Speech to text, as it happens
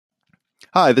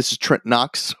Hi, this is Trent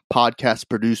Knox, podcast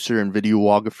producer and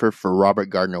videographer for Robert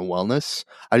Gardner Wellness.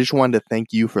 I just wanted to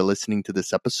thank you for listening to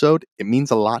this episode. It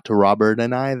means a lot to Robert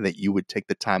and I that you would take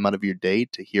the time out of your day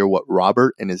to hear what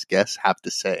Robert and his guests have to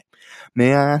say.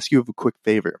 May I ask you of a quick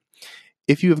favor?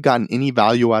 If you have gotten any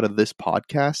value out of this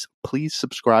podcast, please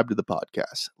subscribe to the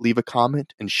podcast, leave a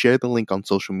comment, and share the link on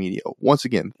social media. Once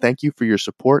again, thank you for your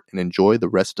support and enjoy the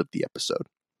rest of the episode.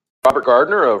 Robert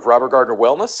Gardner of Robert Gardner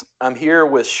Wellness. I'm here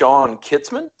with Sean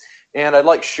Kitzman, and I'd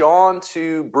like Sean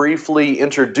to briefly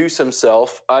introduce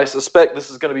himself. I suspect this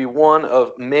is going to be one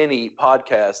of many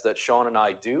podcasts that Sean and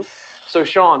I do. So,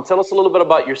 Sean, tell us a little bit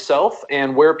about yourself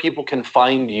and where people can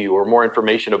find you or more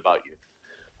information about you.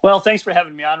 Well, thanks for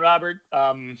having me on, Robert.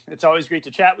 It's always great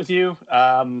to chat with you.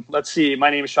 Let's see. My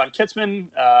name is Sean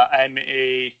Kitzman.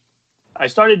 I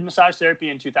started massage therapy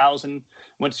in 2000,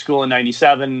 went to school in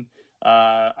 97.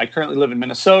 I currently live in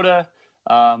Minnesota.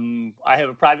 I have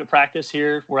a private practice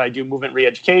here where I do movement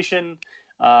re-education,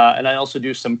 and I also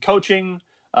do some coaching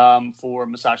for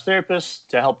massage therapists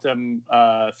to help them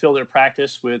fill their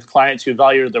practice with clients who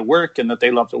value their work and that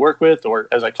they love to work with, or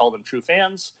as I call them, true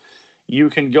fans. You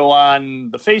can go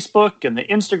on the Facebook and the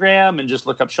Instagram and just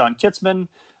look up Sean Kitzman,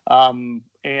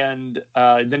 and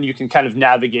then you can kind of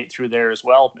navigate through there as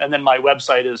well. And then my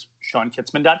website is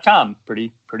SeanKitzman.com.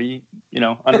 Pretty,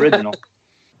 unoriginal.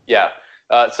 Yeah.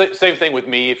 Same thing with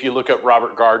me. If you look up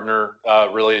Robert Gardner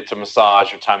related to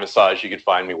massage or Thai massage, you can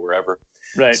find me wherever.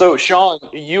 Right. So, Sean,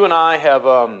 you and I have,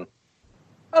 I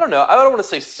don't want to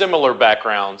say similar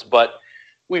backgrounds, but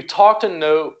we've talked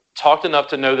enough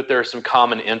to know that there are some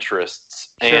common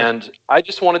interests. Sure. And I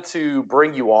just wanted to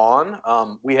bring you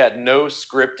on. We had no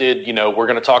scripted, we're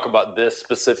going to talk about this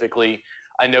specifically.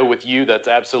 I know with you that's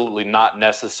absolutely not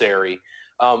necessary.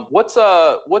 What's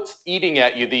eating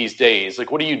at you these days?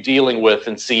 Like, what are you dealing with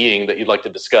and seeing that you'd like to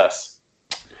discuss?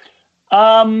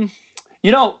 From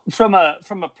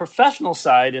a professional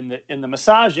side in the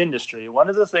massage industry, one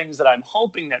of the things that I'm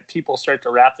hoping that people start to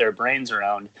wrap their brains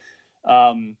around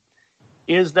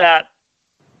is that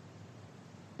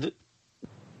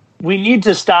we need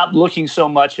to stop looking so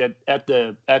much at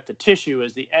the tissue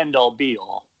as the end all be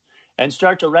all, and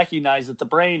start to recognize that the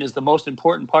brain is the most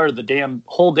important part of the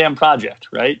whole project,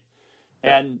 right?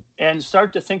 Yeah. And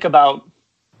start to think about,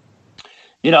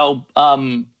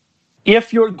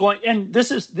 if you're going, and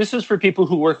this is for people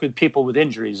who work with people with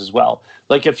injuries as well.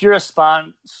 Like if you're a spa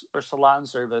or salon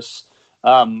service,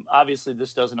 obviously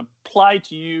this doesn't apply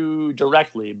to you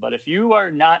directly, but if you are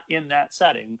not in that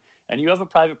setting and you have a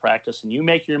private practice and you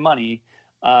make your money,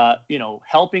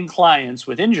 helping clients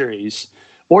with injuries,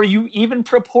 or you even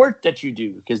purport that you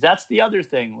do, because that's the other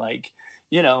thing,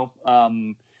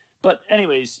 but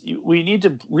anyways, we need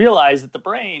to realize that the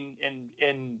brain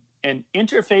and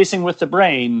interfacing with the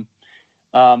brain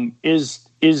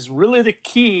is really the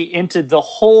key into the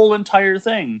whole entire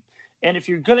thing. And if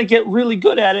you're going to get really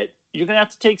good at it, you're going to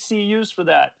have to take CEUs for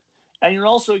that. And you're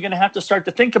also going to have to start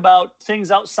to think about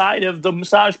things outside of the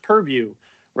massage purview,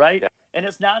 right? Yeah. And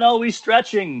it's not always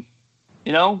stretching.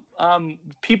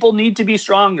 People need to be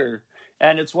stronger.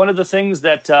 And it's one of the things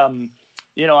that,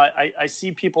 I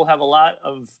see people have a lot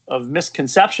of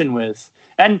misconception with.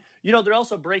 And, they're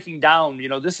also breaking down,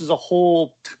 this is a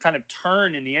whole kind of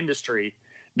turn in the industry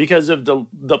because of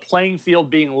the playing field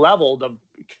being leveled of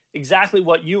exactly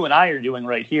what you and I are doing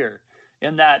right here.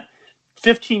 In that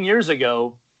 15 years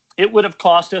ago, it would have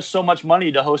cost us so much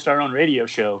money to host our own radio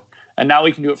show, and now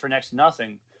we can do it for next to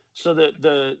nothing. So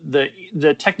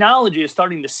the technology is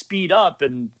starting to speed up,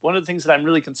 and one of the things that I'm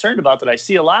really concerned about that I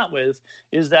see a lot with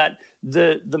is that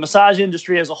the massage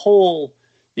industry as a whole,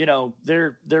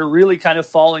 they're really kind of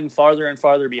falling farther and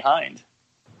farther behind.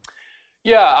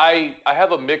 Yeah, I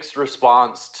have a mixed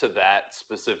response to that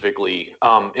specifically.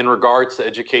 In regards to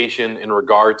education, in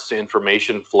regards to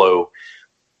information flow,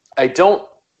 I don't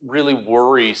really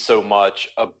worry so much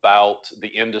about the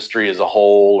industry as a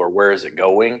whole or where is it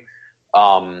going.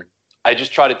 I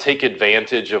just try to take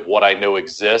advantage of what I know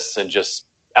exists and just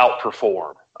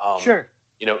outperform. Sure.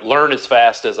 Learn as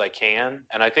fast as I can.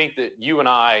 And I think that you and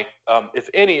I, if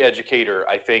any educator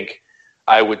I think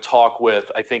I would talk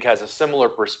with, I think has a similar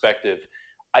perspective.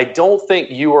 I don't think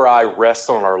you or I rest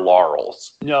on our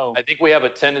laurels. No. I think we have a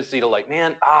tendency to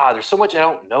there's so much I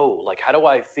don't know. Like, how do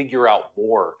I figure out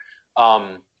more?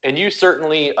 And you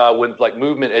certainly, with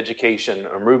movement education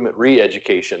or movement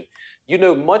re-education,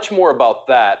 much more about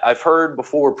that. I've heard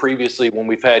before previously when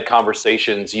we've had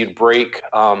conversations, you'd break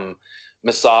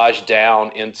massage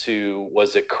down into,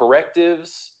 was it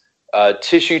correctives,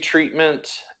 tissue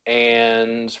treatment,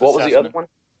 and what was the other one?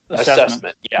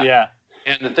 Assessment. Yeah.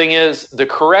 And the thing is, the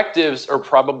correctives are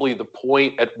probably the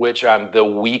point at which I'm the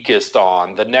weakest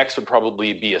on. The next would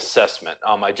probably be assessment.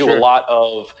 I do a lot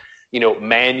of,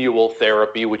 manual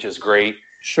therapy, which is great.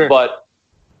 Sure. But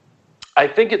I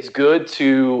think it's good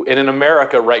to, and in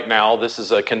America right now, this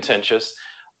is a contentious,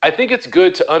 I think it's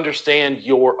good to understand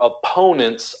your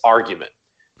opponent's argument.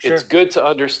 Sure. It's good to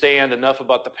understand enough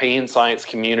about the pain science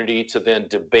community to then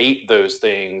debate those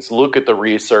things, look at the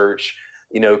research,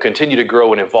 continue to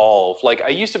grow and evolve. Like, I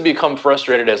used to become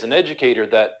frustrated as an educator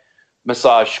that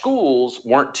massage schools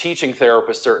weren't teaching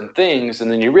therapists certain things.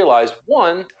 And then you realize,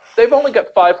 one, they've only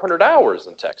got 500 hours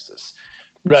in Texas.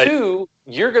 Right. Two,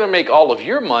 you're going to make all of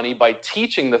your money by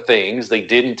teaching the things they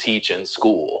didn't teach in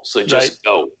school. So just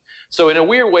go. So in a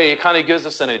weird way, it kind of gives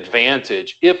us an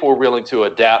advantage if we're willing to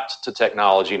adapt to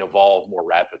technology and evolve more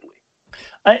rapidly.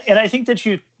 And I think that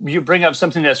you bring up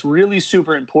something that's really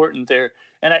super important there.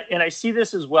 And I see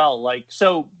this as well. Like,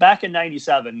 so back in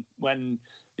 97, when,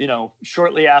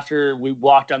 shortly after we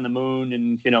walked on the moon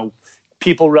and,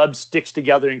 people rubbed sticks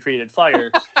together and created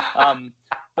fire.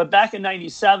 But back in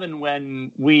 97,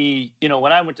 when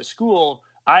when I went to school,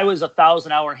 I was a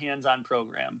 1,000-hour hands-on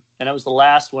program. And I was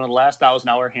one of the last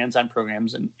 1,000-hour hands-on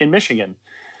programs in Michigan.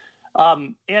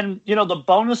 And, the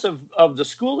bonus of the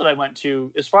school that I went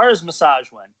to, as far as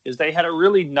massage went, is they had a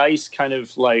really nice kind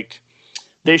of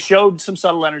they showed some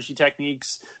subtle energy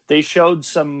techniques. They showed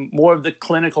some more of the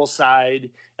clinical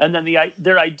side. And then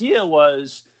their idea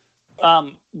was,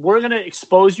 we're going to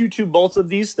expose you to both of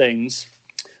these things.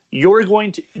 You're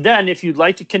going to, then if you'd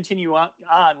like to continue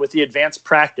on with the advanced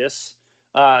practice,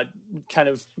 kind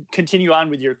of continue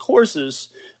on with your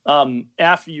courses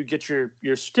after you get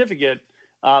your certificate,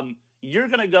 you're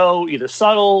going to go either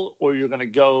subtle or you're going to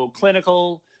go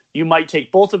clinical. You might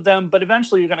take both of them, but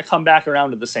eventually you're going to come back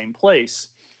around to the same place.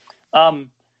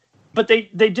 But they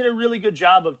did a really good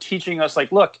job of teaching us,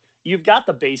 look, you've got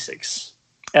the basics,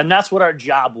 and that's what our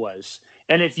job was.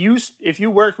 And if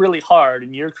you work really hard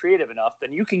and you're creative enough,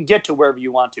 then you can get to wherever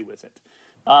you want to with it.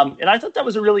 And I thought that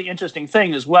was a really interesting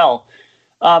thing as well.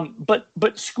 But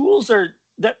schools are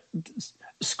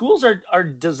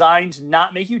designed to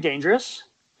not make you dangerous,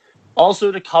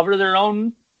 also to cover their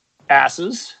own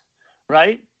asses,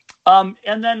 right? And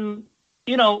then,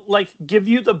 give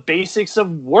you the basics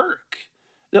of work.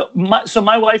 So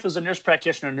my wife is a nurse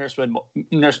practitioner, nurse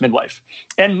midwife,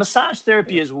 and massage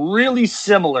therapy is really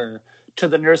similar to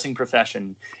the nursing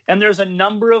profession. And there's a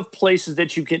number of places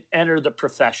that you can enter the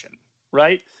profession,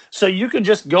 right? So you can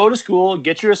just go to school,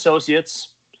 get your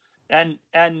associates, and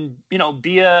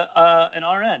be an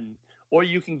RN, or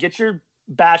you can get your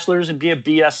bachelor's and be a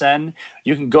BSN.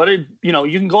 You can go to,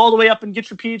 you can go all the way up and get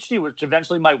your PhD, which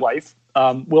eventually my wife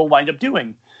will wind up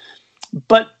doing.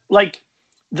 But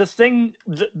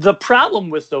the problem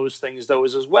with those things though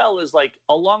is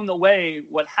along the way,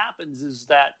 what happens is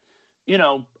that,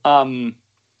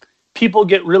 people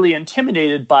get really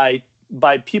intimidated by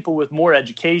people with more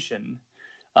education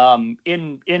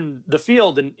in the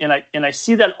field. And I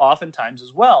see that oftentimes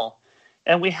as well.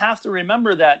 And we have to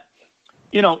remember that,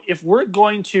 if we're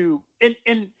going to,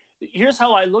 and here's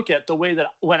how I look at the way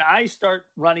that when I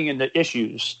start running into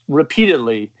issues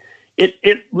repeatedly,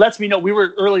 it lets me know. We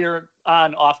were earlier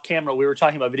on off camera, we were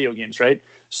talking about video games, right?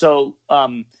 So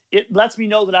it lets me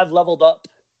know that I've leveled up,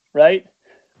 right?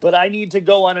 But I need to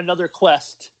go on another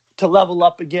quest to level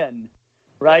up again,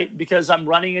 right? Because I'm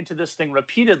running into this thing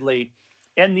repeatedly.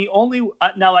 And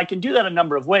now I can do that a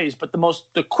number of ways, but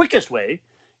the quickest way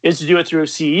is to do it through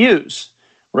CEUs.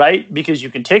 Right? Because you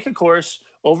can take a course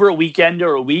over a weekend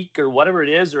or a week or whatever it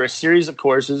is, or a series of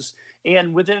courses.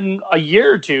 And within a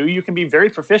year or two, you can be very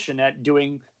proficient at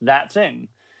doing that thing.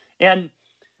 And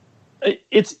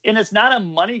it's not a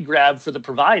money grab for the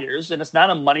providers, and it's not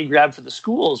a money grab for the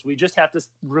schools. We just have to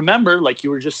remember, like you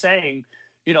were just saying,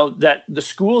 that the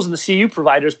schools and the CEU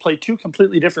providers play two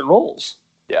completely different roles.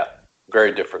 Yeah,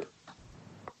 very different.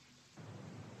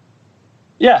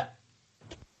 Yeah.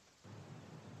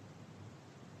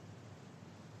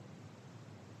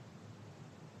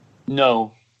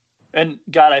 No. And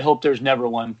God, I hope there's never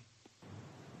one.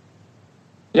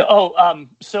 Yeah.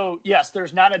 So yes,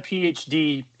 there's not a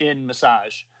PhD in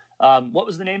massage. What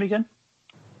was the name again?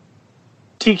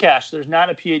 T-Cash. There's not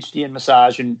a PhD in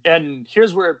massage. And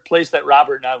here's where a place that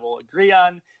Robert and I will agree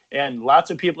on, and lots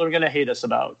of people are going to hate us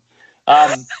about.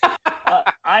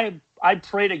 I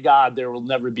pray to God there will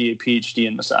never be a PhD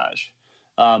in massage.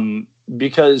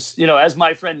 Because, as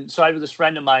my friend, so I have this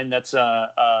friend of mine that's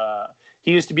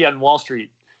he used to be on Wall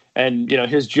Street, and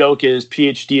his joke is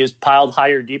PhD is piled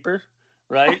higher, deeper,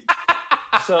 right?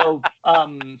 So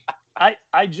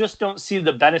I just don't see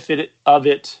the benefit of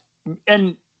it.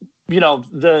 And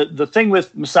the thing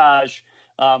with massage,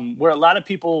 where a lot of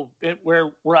people,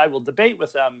 where I will debate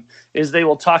with them, is they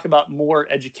will talk about more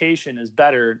education is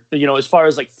better, as far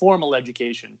as like formal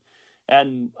education.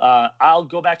 And I'll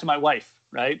go back to my wife,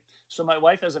 right? So my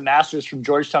wife has a master's from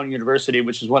Georgetown University,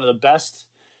 which is one of the best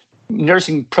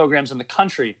nursing programs in the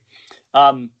country.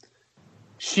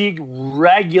 She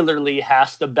regularly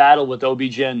has to battle with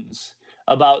OB-GYNs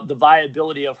about the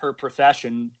viability of her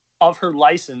profession, of her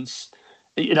license,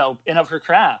 and of her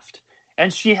craft.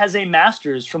 And she has a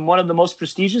master's from one of the most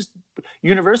prestigious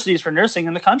universities for nursing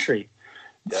in the country.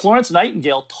 Yep. Florence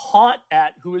Nightingale taught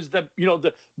at, who is the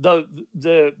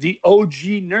OG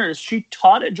nurse. She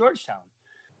taught at Georgetown.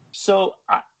 So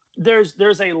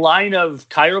there's a line of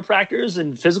chiropractors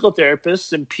and physical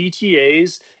therapists and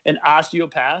PTAs and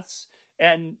osteopaths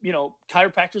and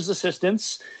chiropractors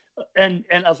assistants and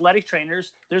athletic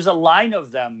trainers. There's a line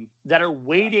of them that are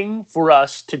waiting for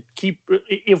us to keep.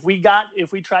 If we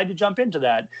tried to jump into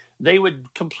that, they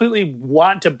would completely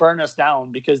want to burn us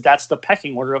down, because that's the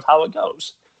pecking order of how it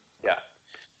goes. Yeah.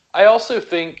 I also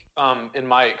think, in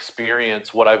my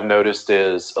experience, what I've noticed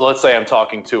is, let's say I'm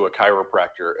talking to a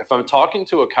chiropractor. If I'm talking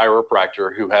to a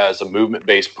chiropractor who has a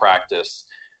movement-based practice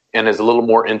and is a little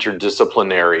more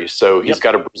interdisciplinary, so he's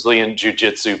got a Brazilian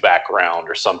jiu-jitsu background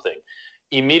or something,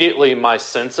 immediately my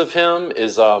sense of him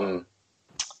is there's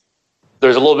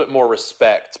a little bit more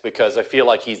respect, because I feel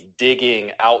like he's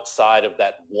digging outside of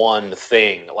that one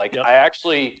thing. Like, I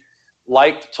actually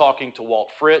liked talking to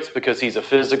Walt Fritz because he's a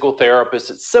physical therapist.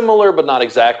 It's similar, but not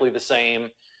exactly the same.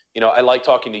 I like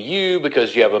talking to you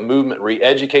because you have a movement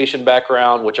re-education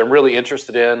background, which I'm really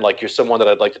interested in. Like, you're someone that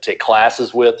I'd like to take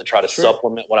classes with to try to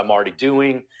supplement what I'm already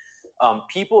doing.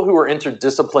 People who are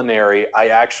interdisciplinary, I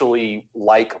actually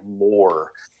like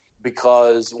more,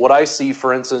 because what I see,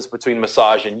 for instance, between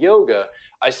massage and yoga,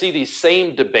 I see these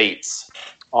same debates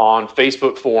on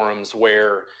Facebook forums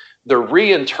where they're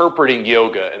reinterpreting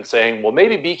yoga and saying, well,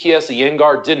 maybe BKS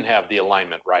Iyengar didn't have the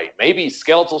alignment right. Maybe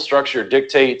skeletal structure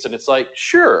dictates. And it's like,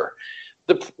 sure,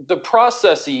 the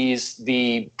processes,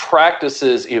 the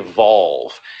practices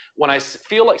evolve. When I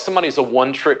feel like somebody's a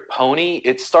one-trick pony,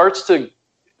 it starts to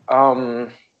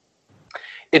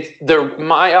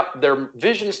their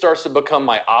vision starts to become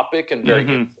myopic and very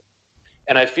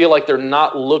and I feel like they're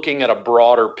not looking at a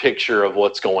broader picture of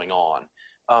what's going on.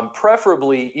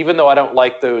 Preferably, even though I don't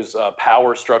like those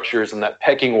power structures and that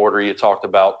pecking order you talked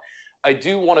about, I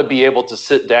do want to be able to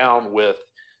sit down with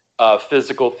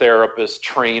physical therapists,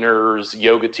 trainers,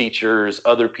 yoga teachers,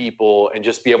 other people, and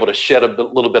just be able to shed a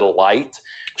little bit of light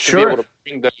to be able to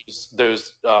bring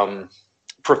those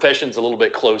professions a little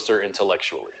bit closer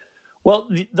intellectually. Well,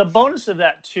 the bonus of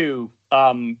that too,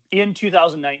 in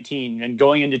 2019 and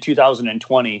going into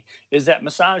 2020, is that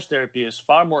massage therapy is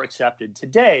far more accepted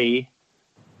today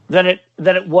than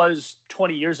it was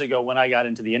 20 years ago when I got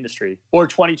into the industry, or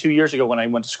 22 years ago when I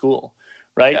went to school.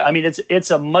 Right? Yeah. I mean, it's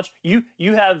a much you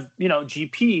have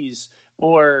GPs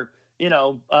or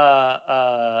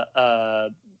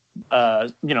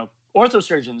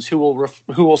orthosurgeons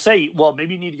who will say, well,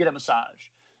 maybe you need to get a massage,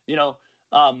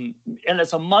 and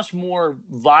it's a much more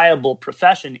viable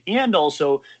profession. And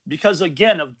also because,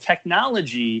 again, of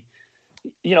technology,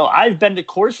 I've been to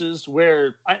courses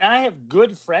where I have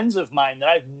good friends of mine that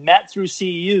I've met through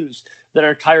CEUs that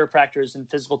are chiropractors and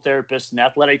physical therapists and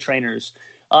athletic trainers.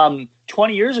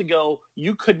 20 years ago,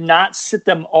 you could not sit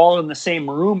them all in the same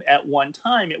room at one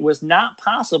time. It was not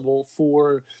possible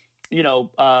for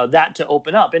that to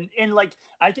open up. And like,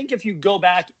 I think if you go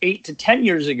back 8 to 10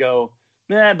 years ago,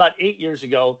 about 8 years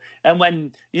ago, and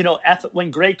when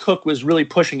when Gray Cook was really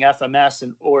pushing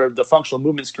FMS or the functional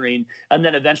movement screen, and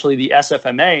then eventually the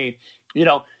SFMA,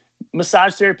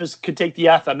 massage therapists could take the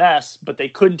FMS, but they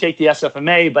couldn't take the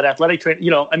SFMA. But athletic trainers,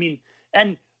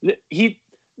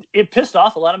 it pissed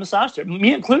off a lot of massage therapists,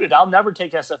 me included. I'll never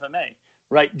take SFMA,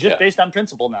 right? Just based on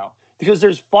principle now, because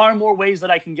there's far more ways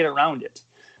that I can get around it.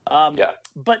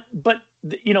 But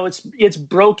it's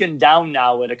broken down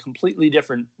now at a completely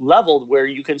different level where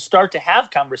you can start to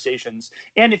have conversations.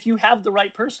 And if you have the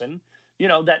right person,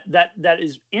 that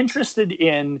is interested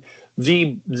in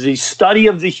the study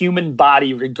of the human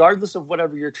body, regardless of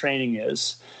whatever your training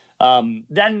is,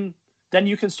 then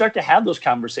you can start to have those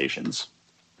conversations.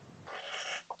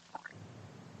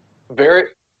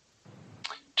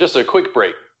 Just a quick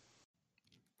break.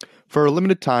 For a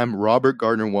limited time, Robert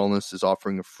Gardner Wellness is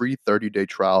offering a free 30-day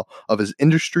trial of his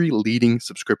industry-leading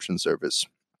subscription service,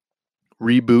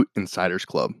 Reboot Insiders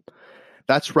Club.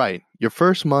 That's right, your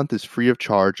first month is free of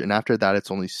charge, and after that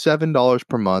it's only $7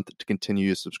 per month to continue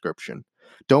your subscription.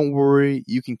 Don't worry,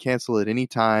 you can cancel at any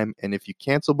time, and if you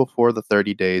cancel before the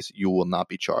 30 days, you will not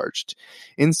be charged.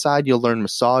 Inside, you'll learn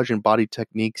massage and body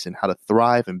techniques and how to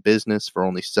thrive in business for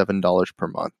only $7 per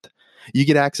month. You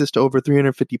get access to over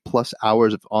 350 plus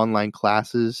hours of online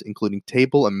classes, including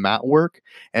table and mat work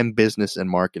and business and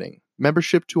marketing.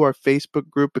 Membership to our Facebook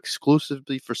group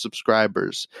exclusively for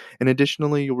subscribers. And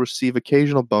additionally, you'll receive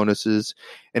occasional bonuses.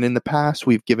 And in the past,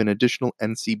 we've given additional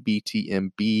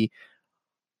NCBTMB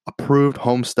approved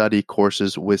home study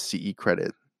courses with CE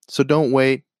credit. So don't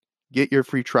wait. Get your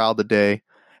free trial today.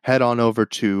 Head on over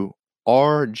to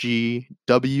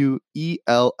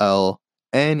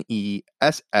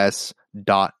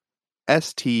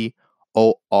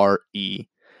rgwellness.store.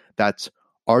 That's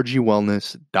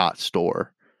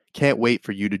rgwellness.store. Can't wait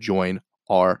for you to join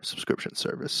our subscription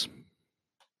service.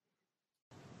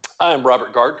 I'm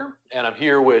Robert Gardner, and I'm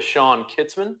here with Sean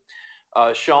Kitzman.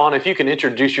 Sean, if you can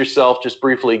introduce yourself just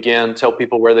briefly again, tell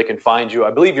people where they can find you.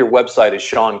 I believe your website is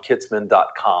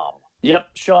SeanKitzman.com.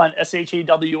 Yep, Sean,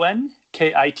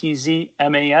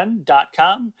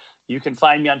 SeanKitzman.com. You can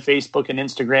find me on Facebook and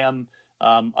Instagram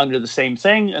under the same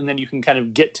thing, and then you can kind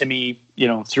of get to me,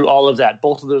 through all of that.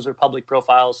 Both of those are public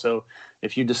profiles, so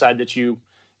if you decide that you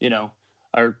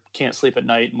can't sleep at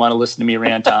night and want to listen to me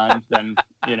rant on, then,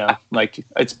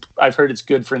 I've heard it's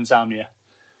good for insomnia.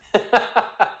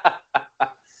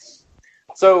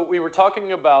 So we were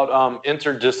talking about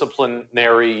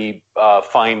interdisciplinary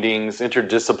findings,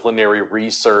 interdisciplinary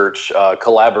research,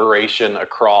 collaboration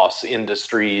across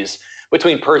industries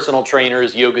between personal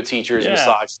trainers, yoga teachers,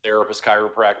 massage therapists,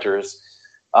 chiropractors.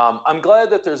 I'm glad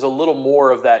that there's a little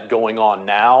more of that going on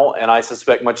now, and I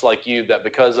suspect, much like you, that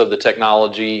because of the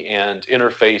technology and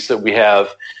interface that we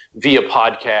have via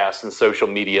podcasts and social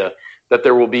media, that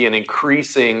there will be an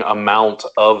increasing amount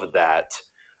of that.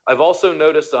 I've also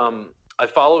noticed I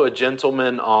follow a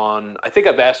gentleman on, I think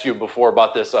I've asked you before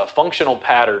about this, Functional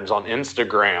Patterns on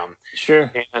Instagram.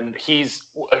 Sure. And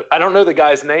I don't know the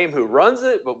guy's name who runs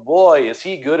it, but boy, is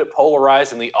he good at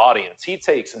polarizing the audience. He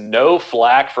takes no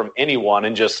flack from anyone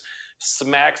and just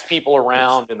smacks people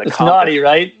around in the comments. It's Naughty,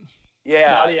 right?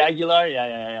 Yeah. Naughty Aguilar?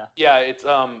 Yeah. Yeah, it's,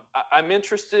 I'm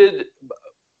interested,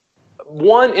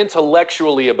 one,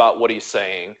 intellectually about what he's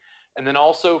saying, and then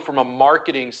also from a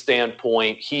marketing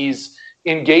standpoint, he's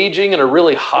engaging in a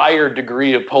really higher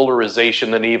degree of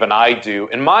polarization than even I do.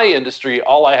 In my industry,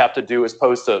 all I have to do is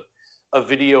post a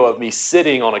video of me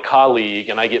sitting on a colleague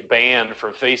and I get banned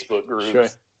from Facebook groups. Sure.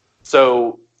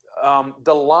 So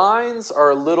the lines are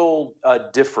a little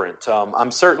different. I'm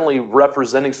certainly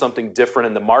representing something different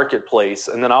in the marketplace.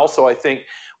 And then also I think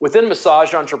within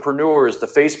Massage Entrepreneurs, the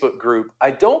Facebook group,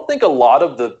 I don't think a lot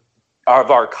of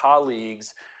our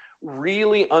colleagues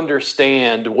really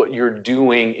understand what you're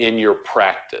doing in your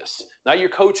practice, not your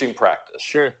coaching practice,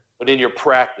 sure, but in your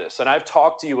practice. And I've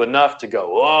talked to you enough to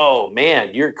go, oh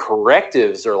man, your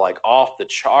correctives are like off the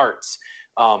charts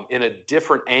in a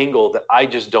different angle that I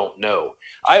just don't know.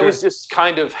 Sure. I was just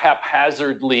kind of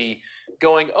haphazardly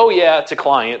going, oh yeah, to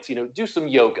clients, do some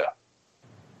yoga.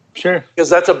 Sure. Because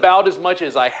that's about as much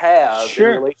as I have in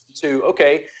relation to,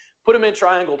 okay, put them in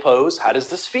triangle pose. How does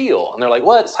this feel? And they're like,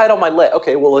 well, it's tight on my leg.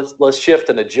 Okay, well, let's shift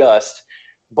and adjust.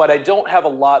 But I don't have a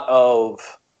lot of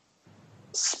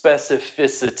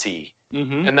specificity.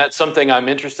 Mm-hmm. And that's something I'm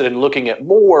interested in looking at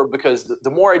more, because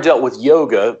the more I dealt with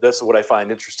yoga, that's what I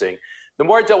find interesting. The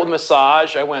more I dealt with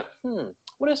massage, I went,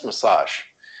 what is massage?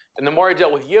 And the more I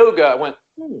dealt with yoga, I went,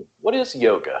 what is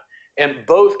yoga? And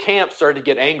both camps started to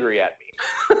get angry at me.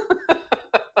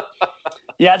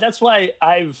 Yeah, that's why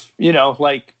I've,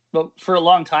 for a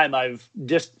long time, I've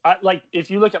just, if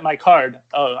you look at my card,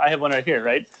 I have one right here,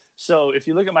 right? So if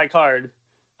you look at my card,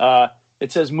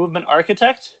 it says Movement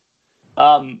Architect,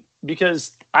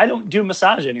 because I don't do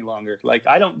massage any longer.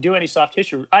 I don't do any soft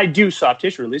tissue. I do soft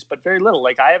tissue release, but very little.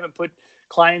 I haven't put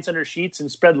clients under sheets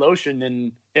and spread lotion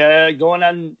in going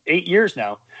on 8 years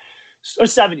now. Or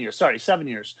 7 years, 7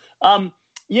 years. And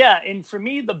for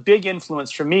me, the big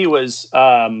influence for me was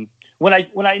when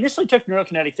I initially took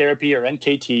neurokinetic therapy or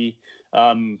NKT,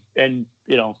 and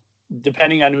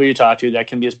depending on who you talk to, that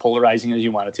can be as polarizing as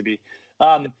you want it to be.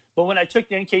 But when I took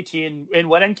the NKT, and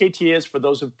what NKT is, for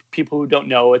those of people who don't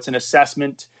know, it's an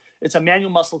assessment. It's a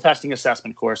manual muscle testing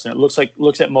assessment course, and it looks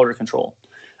at motor control.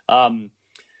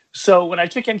 So when I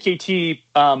took NKT,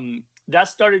 that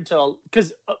started to,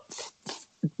 because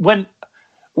when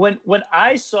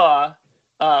I saw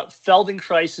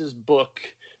Feldenkrais's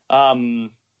book,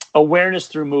 Awareness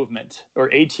Through Movement, or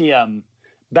ATM,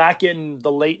 back in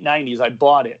the late 90s, I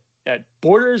bought it at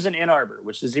Borders in Ann Arbor,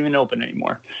 which isn't even open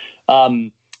anymore.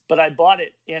 But I bought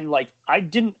it, and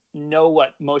know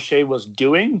what Moshe was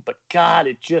doing, but God,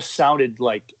 it just sounded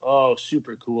like, oh,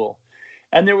 super cool.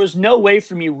 And there was no way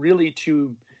for me really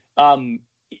to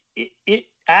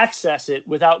access it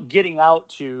without getting out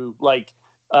to like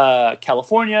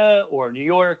California or New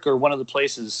York or one of the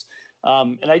places.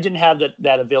 And I didn't have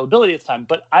that availability at the time,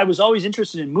 but I was always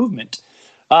interested in movement.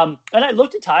 And I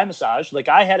looked at Thai massage. Like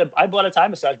I bought a Thai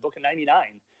massage book in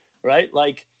 '99, right?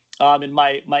 Like, and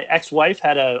my ex-wife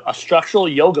had a structural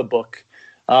yoga book.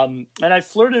 And I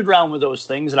flirted around with those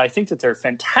things, and I think that they're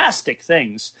fantastic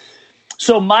things.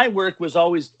 So my work was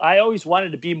I always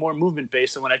wanted to be more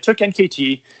movement-based. And when I took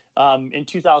NKT in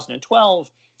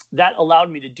 2012, that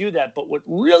allowed me to do that. But what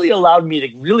really allowed me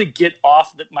to really get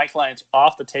my clients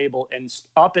off the table and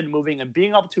up and moving and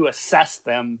being able to assess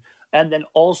them, and then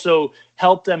also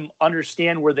help them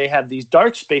understand where they have these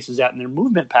dark spaces at in their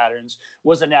movement patterns,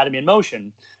 was Anatomy in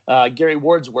Motion, Gary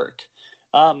Ward's work.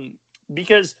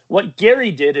 Because what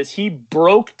Gary did is he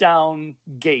broke down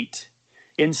gait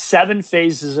in 7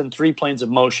 phases and 3 planes of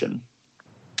motion.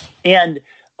 And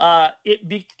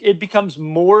it becomes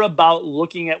more about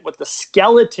looking at what the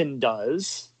skeleton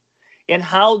does and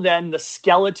how then the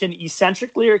skeleton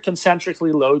eccentrically or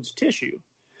concentrically loads tissue.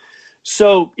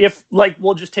 So if, like,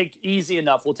 we'll just take easy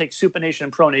enough, we'll take supination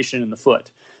and pronation in the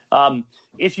foot.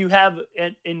 If you have,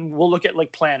 and we'll look at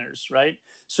like planners, right?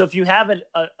 So if you have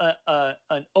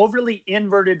an overly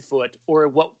inverted foot, or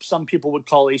what some people would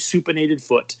call a supinated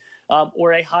foot,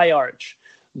 or a high arch,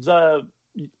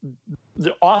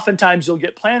 oftentimes you'll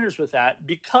get planners with that,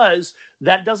 because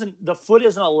the foot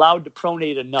isn't allowed to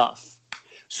pronate enough.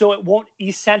 So it won't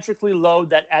eccentrically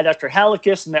load that adductor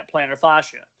hallucis and that plantar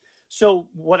fascia. So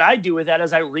what I do with that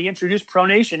is I reintroduce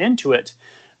pronation into it,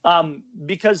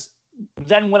 because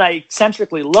then when I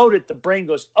eccentrically load it, the brain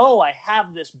goes, oh, I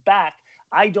have this back.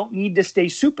 I don't need to stay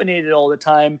supinated all the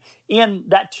time, and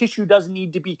that tissue doesn't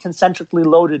need to be concentrically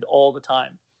loaded all the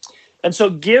time. And so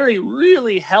Gary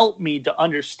really helped me to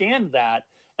understand that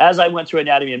as I went through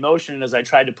Anatomy in Motion and as I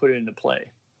tried to put it into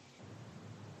play.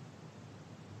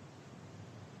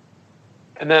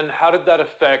 And then how did that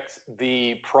affect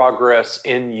the progress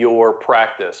in your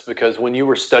practice? Because when you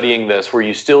were studying this, were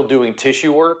you still doing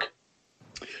tissue work?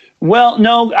 Well,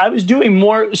 no, I was doing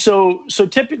more. So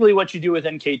typically what you do with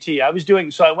NKT, I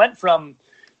went from,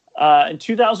 in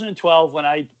 2012, when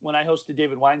I hosted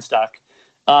David Weinstock,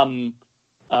 I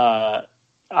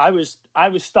was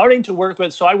starting to work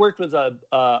with, so I worked with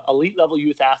elite level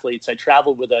youth athletes. I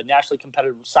traveled with a nationally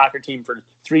competitive soccer team for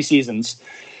 3 seasons.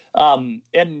 And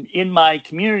in my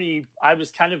community, I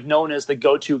was kind of known as the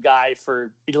go-to guy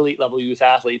for elite level youth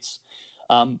athletes.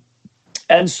 And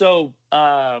so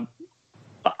it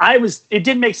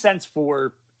didn't make sense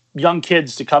for young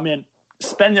kids to come in,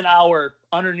 spend an hour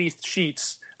underneath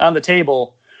sheets on the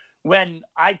table when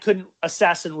I couldn't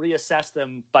assess and reassess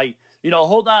them by,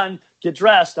 hold on, get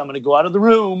dressed. I'm going to go out of the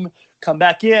room, come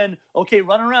back in. Okay,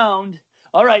 run around.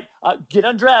 All right, get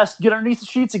undressed, get underneath the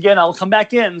sheets again. I'll come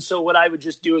back in. So what I would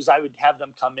just do is I would have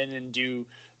them come in and do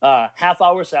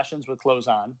half-hour sessions with clothes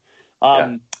on.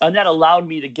 And that allowed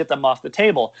me to get them off the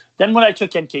table. Then when I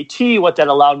took NKT, what that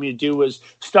allowed me to do was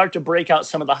start to break out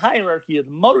some of the hierarchy of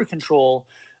the motor control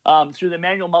through the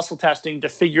manual muscle testing to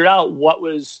figure out what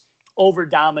was over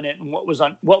dominant and what was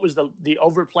the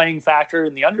overplaying factor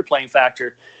and the underplaying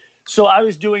factor. So I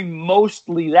was doing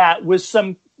mostly that with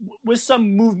some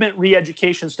movement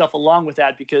re-education stuff along with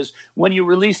that, because when you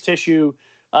release tissue,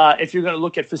 if you're going to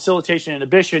look at facilitation and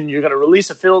inhibition, you're going to release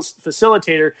a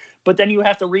facilitator, but then you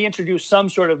have to reintroduce some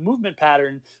sort of movement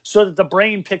pattern so that the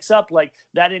brain picks up like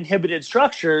that inhibited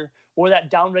structure or that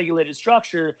downregulated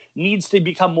structure needs to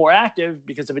become more active,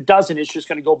 because if it doesn't, it's just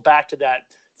going to go back to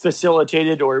that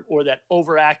facilitated or that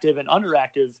overactive and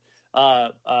underactive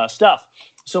stuff.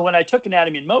 So when I took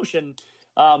Anatomy in Motion,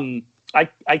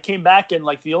 I came back and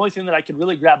like the only thing that I could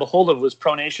really grab a hold of was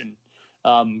pronation.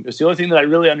 It was the only thing that I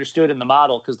really understood in the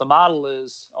model, because the model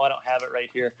is, I don't have it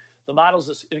right here. The model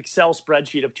is an Excel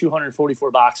spreadsheet of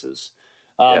 244 boxes.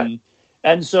 And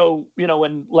so,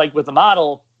 when like with the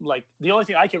model, like the only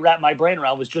thing I could wrap my brain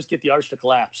around was just get the arch to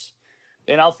collapse,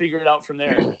 and I'll figure it out from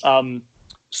there.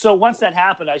 So once that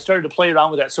happened, I started to play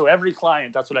around with that. So every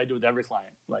client, that's what I do with every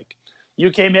client. Like,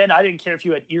 you came in, I didn't care if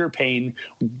you had ear pain.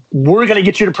 We're going to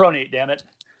get you to pronate, damn it.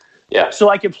 Yeah. So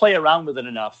I could play around with it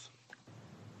enough.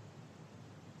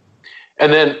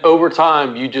 And then over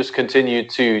time, you just continued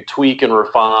to tweak and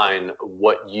refine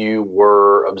what you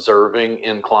were observing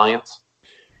in clients?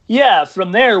 Yeah,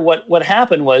 from there, what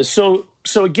happened was, so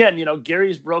again,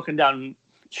 Gary's broken down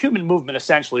human movement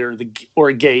essentially,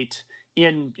 or gait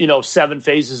in, 7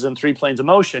 phases and 3 planes of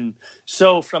motion.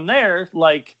 So from there,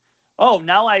 like, oh,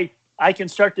 now I I can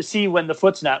start to see when the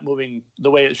foot's not moving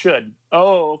the way it should.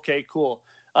 Oh, okay, cool.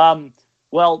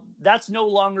 Well, that's no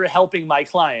longer helping my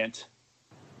client.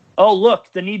 Oh,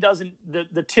 look, the knee doesn't,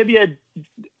 the tibia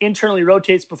internally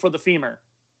rotates before the femur.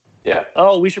 Yeah.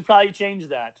 Oh, we should probably change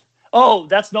that. Oh,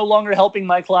 that's no longer helping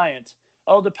my client.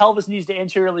 Oh, the pelvis needs to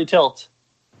anteriorly tilt.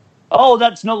 Oh,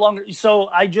 that's no longer. So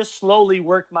I just slowly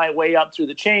worked my way up through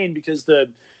the chain because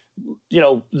the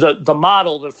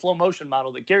model, the flow motion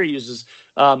model that Gary uses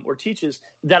or teaches,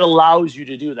 that allows you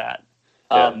to do that.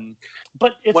 Yeah.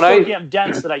 But it's so damn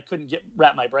dense that I couldn't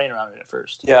wrap my brain around it at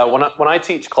first. Yeah, when I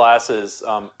teach classes,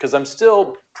 because I'm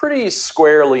still pretty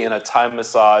squarely in a Thai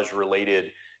massage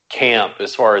related camp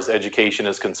as far as education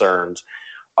is concerned.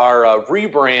 Our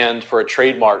rebrand for a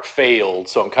trademark failed,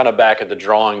 so I'm kind of back at the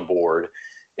drawing board.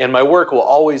 And my work will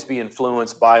always be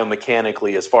influenced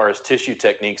biomechanically as far as tissue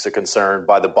techniques are concerned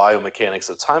by the biomechanics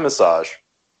of Thai massage.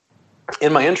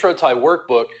 In my Intro Thai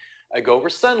workbook, I go over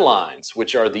Sen lines,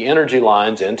 which are the energy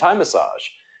lines in Thai massage.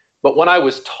 But when I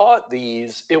was taught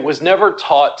these, it was never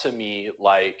taught to me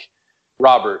like,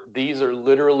 Robert, these are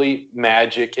literally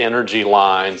magic energy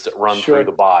lines that run through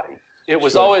the body. It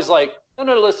was always like,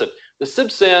 no, listen, the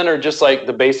Sib-Sen are just like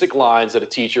the basic lines that a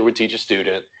teacher would teach a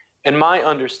student. And my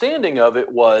understanding of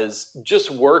it was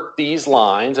just work these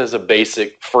lines as a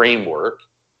basic framework,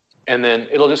 and then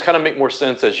it'll just kind of make more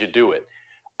sense as you do it.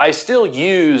 I still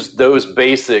use those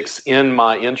basics in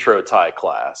my Intro Thai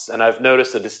class, and I've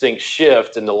noticed a distinct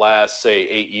shift in the last, say,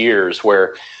 8 years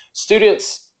where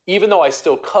students, even though I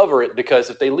still cover it,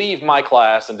 because if they leave my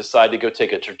class and decide to go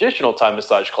take a traditional Thai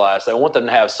massage class, I want them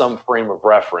to have some frame of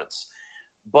reference.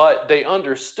 But they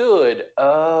understood,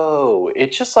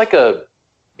 it's just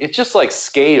like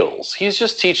scales. He's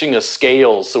just teaching us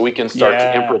scales so we can start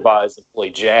to improvise and play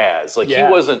jazz. Like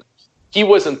he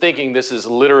wasn't thinking this is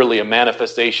literally a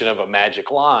manifestation of a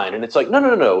magic line. And it's like,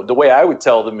 no. The way I would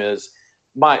tell them is,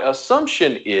 my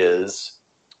assumption is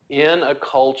in a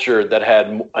culture that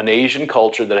had an Asian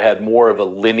culture that had more of a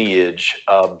lineage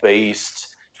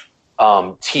based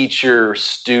teacher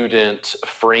student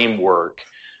framework,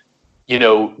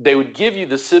 they would give you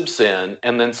the Sib-Sen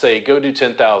and then say, go do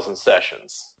 10,000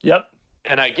 sessions. Yep.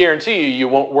 And I guarantee you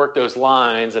won't work those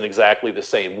lines in exactly the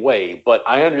same way. But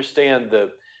I understand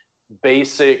the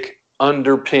basic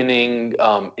underpinning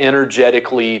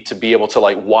energetically to be able to,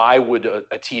 like, why would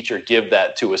a teacher give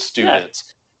that to a student?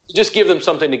 Yeah. Just give them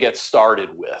something to get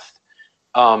started with.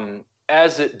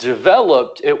 As it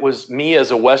developed, it was me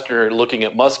as a Westerner looking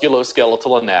at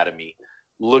musculoskeletal anatomy,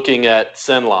 looking at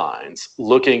Sen lines,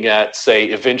 looking at, say,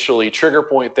 eventually trigger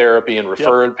point therapy and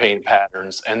referred pain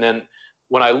patterns. And then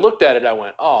when I looked at it, I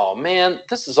went, oh, man,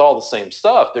 this is all the same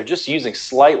stuff. They're just using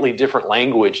slightly different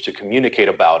language to communicate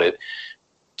about it.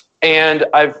 And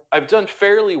I've done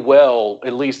fairly well,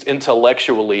 at least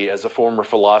intellectually, as a former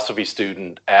philosophy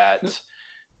student, at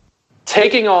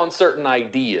taking on certain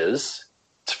ideas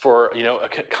for,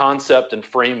 a concept and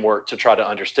framework to try to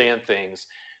understand things,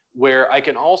 where I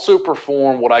can also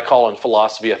perform what I call in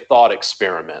philosophy a thought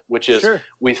experiment, which is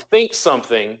we think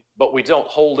something, but we don't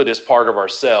hold it as part of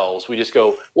ourselves. We just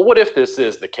go, well, what if this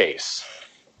is the case?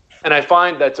 And I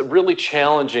find that's really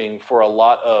challenging for a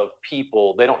lot of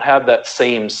people. They don't have that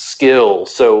same skill.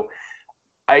 So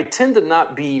I tend to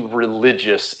not be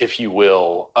religious, if you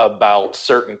will, about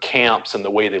certain camps and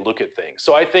the way they look at things.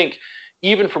 So I think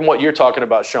even from what you're talking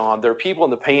about, Sean, there are people in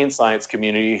the pain science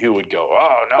community who would go,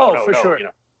 no,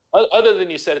 sure. Other than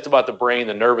you said it's about the brain,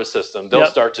 the nervous system, they'll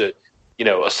start to,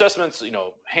 assessments,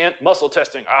 hand muscle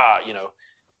testing,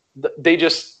 they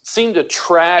just seem to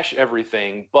trash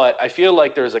everything. But I feel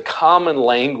like there's a common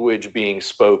language being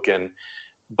spoken,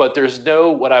 but there's no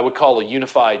what I would call a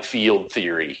unified field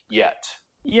theory yet.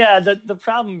 Yeah, the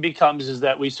problem becomes is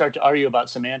that we start to argue about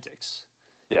semantics.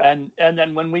 Yeah. And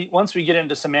then once we get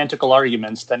into semantical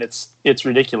arguments, then it's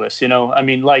ridiculous. I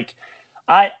mean, like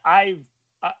I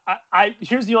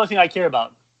here's the only thing I care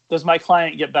about. Does my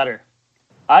client get better?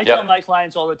 I tell my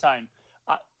clients all the time,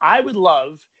 I would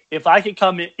love if I could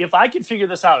come in, if I could figure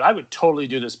this out. I would totally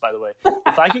do this, by the way.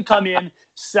 If I could come in,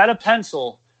 set a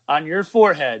pencil on your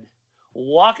forehead,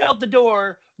 walk out the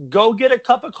door, go get a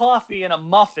cup of coffee and a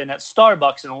muffin at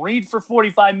Starbucks and read for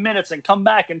 45 minutes and come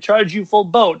back and charge you full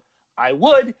boat, I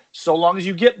would, so long as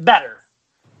you get better.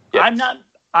 Yes.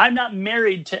 I'm not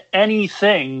married to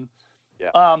anything.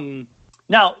 Yeah.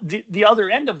 Now, the other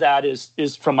end of that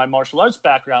is from my martial arts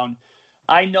background.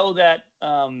 I know that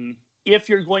if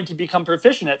you're going to become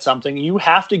proficient at something, you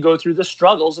have to go through the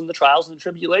struggles and the trials and the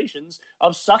tribulations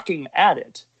of sucking at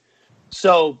it.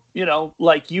 So,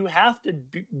 you have to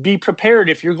be prepared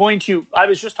if you're going to. I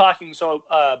was just talking. So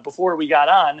before we got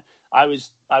on, I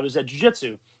was at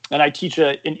jiu-jitsu, and I teach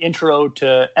an intro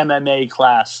to MMA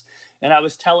class. And I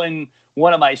was telling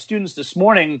one of my students this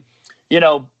morning,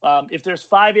 if there's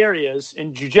 5 areas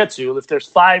in jiu-jitsu, if there's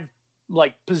 5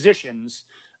 positions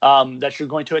that you're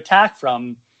going to attack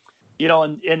from,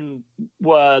 in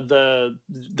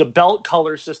the belt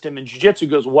color system in jiu-jitsu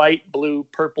goes white, blue,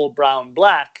 purple, brown,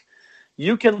 black.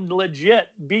 You can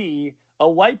legit be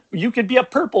you could be a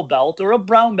purple belt or a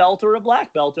brown belt or a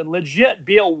black belt and legit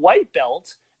be a white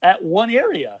belt at one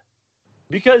area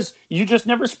because you just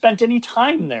never spent any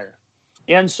time there.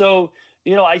 And so,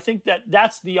 I think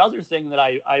that's the other thing that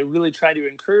I really try to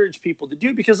encourage people to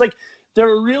do, because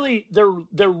they're really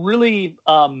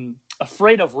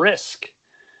afraid of risk.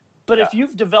 But if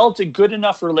you've developed a good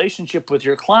enough relationship with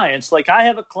your clients, like I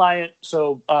have a client,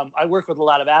 so I work with a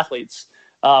lot of athletes,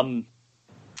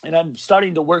 and I'm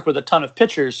starting to work with a ton of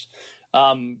pitchers.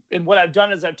 And what I've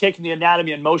done is I've taken the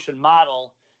anatomy and motion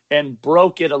model and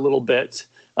broke it a little bit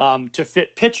to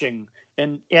fit pitching.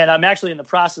 And I'm actually in the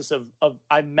process of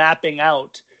I'm mapping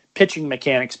out pitching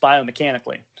mechanics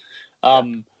biomechanically.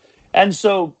 And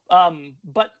so,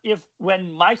 but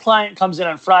when my client comes in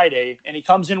on Friday and he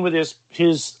comes in with his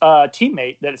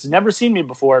teammate that has never seen me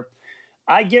before,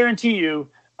 I guarantee you,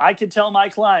 I could tell my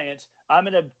client I'm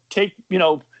going to take,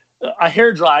 a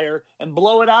hairdryer and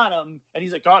blow it on him. And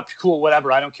he's like, oh, cool,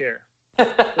 whatever. I don't care.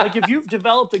 If you've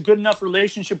developed a good enough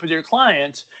relationship with your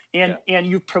client and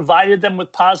you've provided them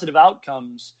with positive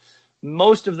outcomes,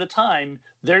 most of the time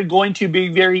they're going to be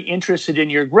very interested in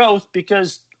your growth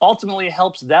because ultimately it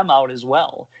helps them out as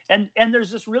well. And there's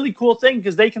this really cool thing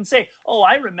because they can say, oh,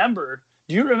 I remember.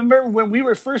 Do you remember when we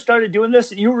first started doing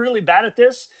this and you were really bad at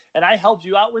this and I helped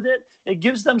you out with it? It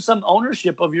gives them some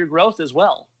ownership of your growth as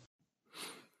well.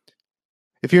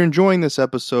 If you're enjoying this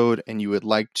episode and you would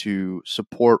like to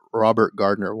support Robert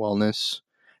Gardner Wellness,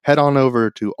 head on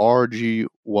over to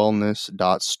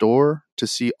rgwellness.store to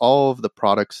see all of the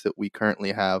products that we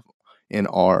currently have in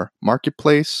our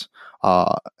marketplace.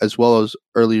 As well as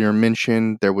earlier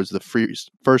mentioned, there was the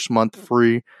first month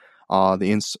free,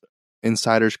 the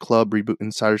Insiders Club, Reboot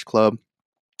Insiders Club.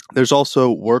 There's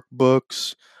also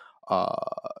workbooks,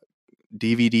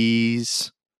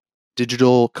 DVDs,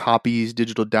 digital copies,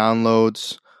 digital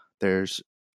downloads. There's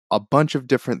a bunch of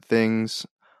different things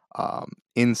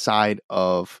inside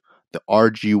of the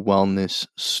RG Wellness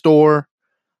store.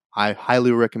 I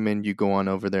highly recommend you go on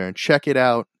over there and check it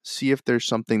out. See if there's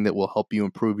something that will help you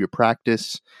improve your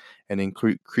practice and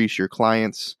increase your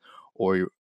clients or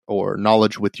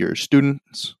knowledge with your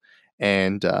students.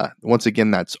 And once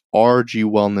again, that's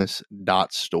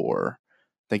rgwellness.store.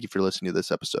 Thank you for listening to this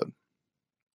episode.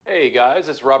 Hey guys,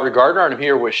 it's Robert Gardner, and I'm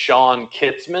here with Sean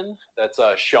Kitzman. That's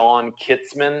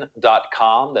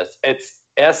SeanKitzman.com. It's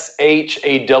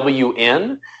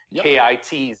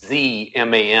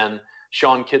ShawnKitzman,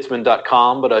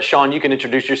 SeanKitzman.com. But Sean, you can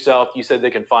introduce yourself. You said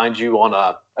they can find you on,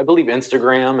 I believe,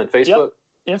 Instagram and Facebook.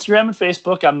 Yep. Instagram and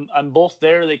Facebook. I'm both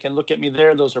there. They can look at me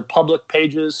there. Those are public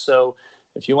pages. So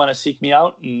if you want to seek me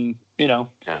out and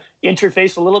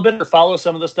interface a little bit or follow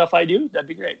some of the stuff I do, that'd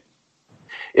be great.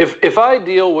 If I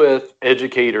deal with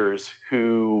educators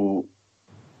who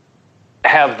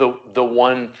have the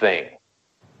one thing,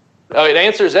 it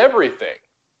answers everything.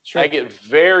 Sure. I get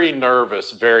very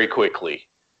nervous very quickly.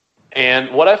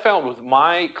 And what I found with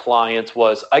my clients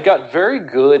was I got very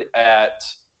good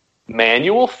at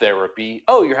manual therapy.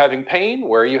 Oh, you're having pain?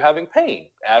 Where are you having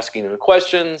pain? Asking them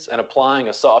questions and applying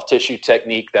a soft tissue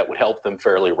technique that would help them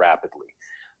fairly rapidly.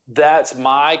 That's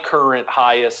my current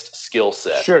highest skill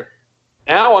set. Sure.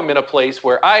 Now I'm in a place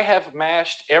where I have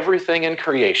mashed everything in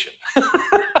creation.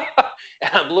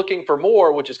 And I'm looking for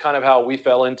more, which is kind of how we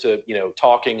fell into,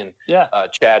 talking and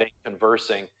chatting,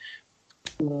 conversing.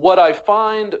 What I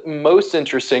find most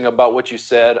interesting about what you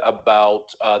said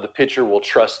about the pitcher will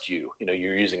trust you,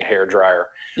 you're using a hairdryer.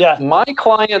 Yeah. My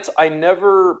clients, I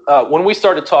never, when we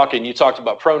started talking, you talked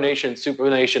about pronation,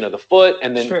 supination of the foot.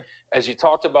 And then as you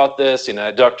talked about this,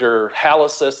 adductor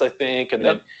hallucis, I think,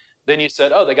 and then you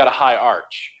said, oh, they got a high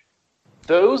arch.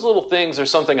 Those little things are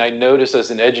something I notice as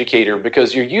an educator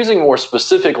because you're using more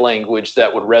specific language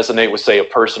that would resonate with, say, a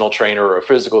personal trainer or a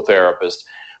physical therapist.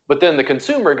 But then the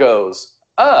consumer goes,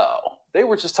 oh, they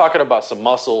were just talking about some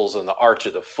muscles and the arch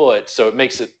of the foot, so it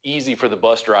makes it easy for the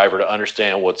bus driver to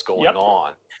understand what's going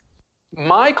on.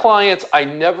 My clients, I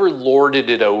never lorded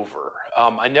it over.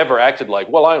 I never acted like,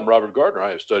 well, I am Robert Gardner.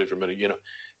 I have studied for many,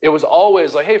 It was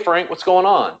always like, hey, Frank, what's going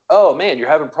on? Oh, man, you're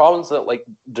having problems that,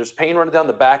 there's pain running down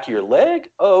the back of your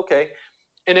leg? Oh, okay.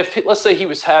 And if, let's say he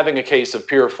was having a case of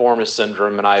piriformis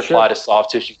syndrome and I applied a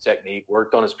soft tissue technique,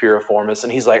 worked on his piriformis,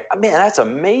 and he's like, man, that's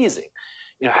amazing.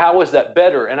 How is that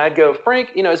better? And I'd go,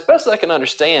 Frank, as best as I can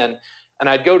understand, and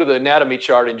I'd go to the anatomy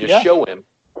chart and just show him.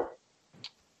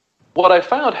 What I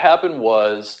found happened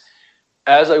was,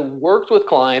 as I worked with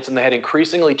clients and they had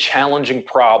increasingly challenging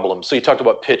problems, so you talked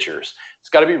about pictures, it's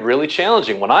got to be really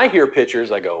challenging. When I hear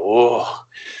pictures, I go, oh,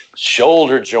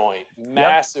 shoulder joint,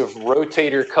 massive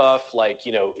rotator cuff,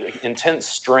 intense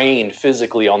strain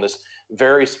physically on this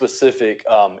very specific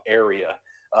area,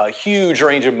 huge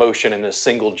range of motion in this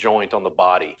single joint on the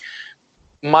body.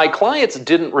 My clients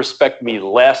didn't respect me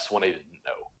less when I didn't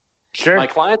know. Sure. My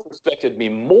clients respected me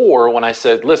more when I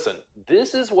said, listen,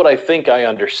 this is what I think I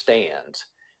understand,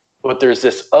 but there's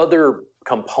this other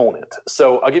component.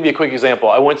 So I'll give you a quick example.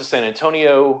 I went to San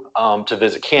Antonio to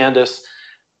visit Candace.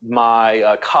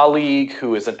 My colleague,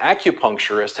 who is an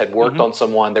acupuncturist, had worked on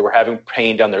someone. They were having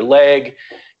pain down their leg.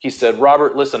 He said,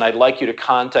 Robert, listen, I'd like you to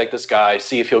contact this guy,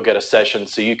 see if he'll get a session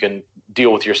so you can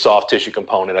deal with your soft tissue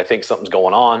component. I think something's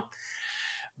going on.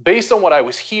 Based on what I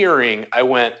was hearing, I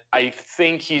went, I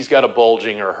think he's got a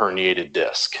bulging or herniated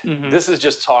disc. This is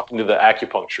just talking to the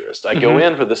acupuncturist. I go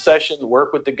in for the session,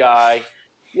 work with the guy.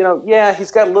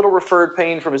 He's got a little referred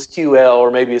pain from his QL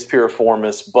or maybe his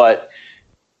piriformis, but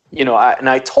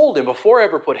I told him before I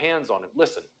ever put hands on him,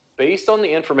 listen, based on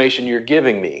the information you're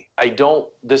giving me,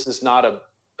 this is not a,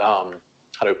 how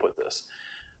do I put this?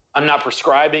 I'm not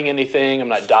prescribing anything. I'm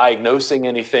not diagnosing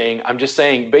anything. I'm just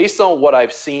saying, based on what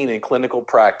I've seen in clinical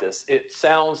practice, it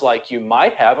sounds like you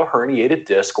might have a herniated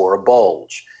disc or a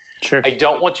bulge. Sure. I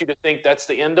don't want you to think that's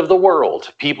the end of the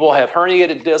world. People have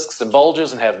herniated discs and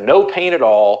bulges and have no pain at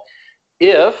all.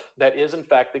 If that is in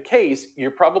fact the case, you're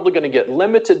probably going to get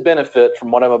limited benefit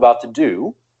from what I'm about to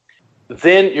do.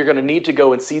 Then you're going to need to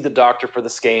go and see the doctor for the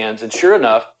scans. And sure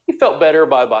enough, he felt better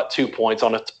by about 2 points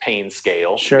on a pain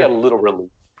scale. Sure. He got a little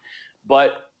relief.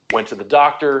 But went to the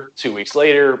doctor 2 weeks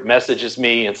later, messages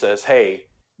me and says, hey,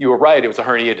 you were right. It was a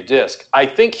herniated disc. I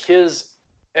think his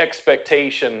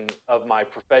expectation of my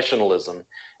professionalism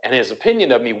and his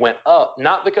opinion of me went up,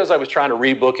 not because I was trying to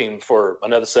rebook him for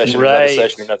another session,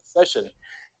 another session.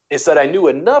 It's that I knew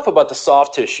enough about the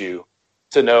soft tissue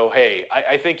to know, hey,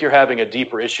 I think you're having a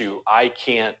deeper issue I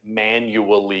can't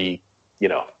manually,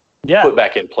 put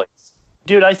back in place.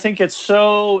 Dude, I think it's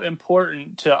so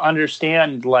important to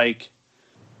understand,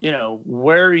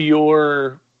 where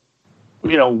your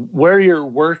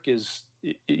work is,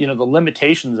 the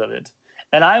limitations of it.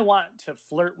 And I want to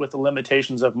flirt with the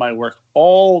limitations of my work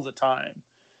all the time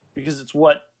because it's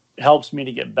what helps me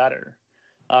to get better.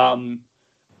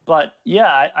 But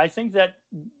yeah, I think that,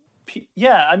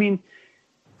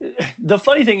 the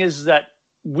funny thing is that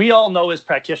we all know as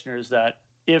practitioners that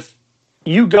if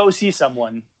you go see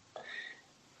someone,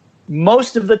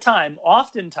 most of the time,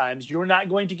 oftentimes, you're not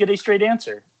going to get a straight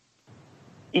answer.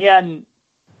 And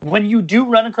when you do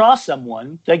run across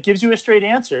someone that gives you a straight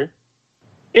answer,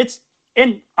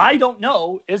 and I don't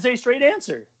know is a straight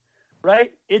answer,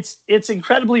 right? It's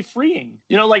incredibly freeing.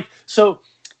 So a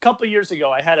couple of years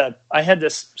ago, I had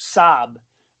this Saab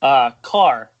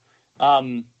car.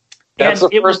 That's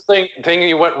the first thing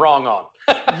you went wrong on.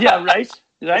 Yeah, right.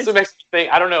 Right? This makes me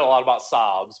think. I don't know a lot about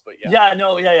Saabs, but yeah. Yeah,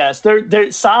 no, yeah. So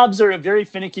Saabs are a very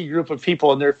finicky group of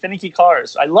people, and they're finicky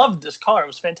cars. I loved this car; it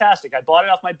was fantastic. I bought it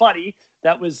off my buddy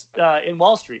that was in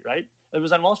Wall Street. Right, it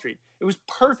was on Wall Street. It was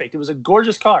perfect. It was a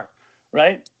gorgeous car,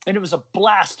 right, and it was a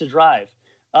blast to drive.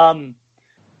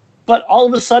 But all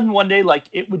of a sudden, one day,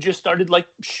 it would just started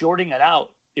shorting it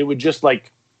out. It would just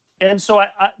and so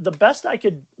the best I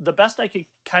could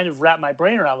kind of wrap my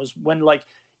brain around was when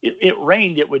it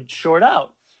rained, it would short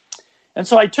out. And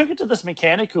so I took it to this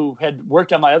mechanic who had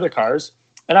worked on my other cars.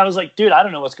 And I was like, dude, I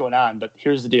don't know what's going on, but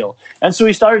here's the deal. And so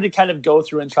he started to kind of go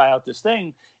through and try out this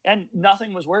thing, and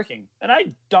nothing was working. And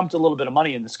I dumped a little bit of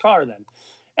money in this car then.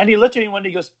 And he looked at me one day,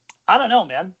 he goes, I don't know,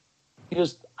 man. He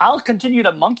goes, I'll continue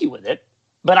to monkey with it,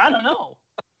 but I don't know.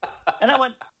 And I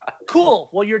went,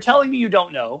 cool. Well, you're telling me you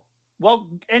don't know.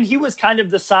 Well, and he was kind of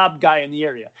the Saab guy in the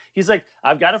area. He's like,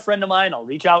 I've got a friend of mine I'll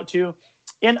reach out to.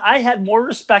 And I had more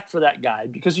respect for that guy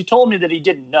because he told me that he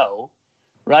didn't know,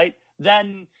 right?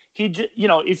 Then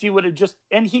if he would have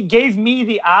and he gave me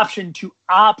the option to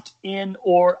opt in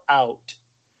or out.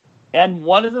 And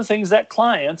one of the things that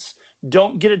clients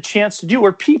don't get a chance to do,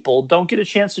 or people don't get a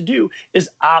chance to do, is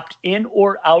opt in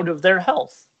or out of their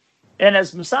health. And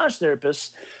as massage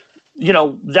therapists,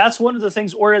 that's one of the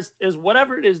things, or as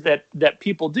whatever it is that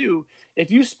people do,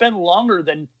 if you spend longer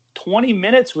than 20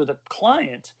 minutes with a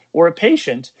client or a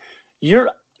patient,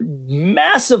 you're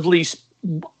massively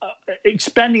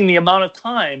expending the amount of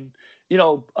time,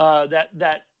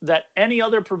 that any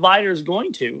other provider is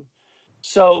going to.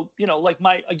 So, like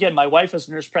my wife is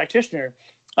a nurse practitioner,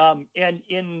 and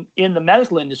in the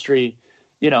medical industry,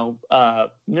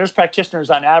 nurse practitioners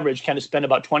on average kind of spend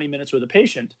about 20 minutes with a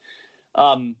patient,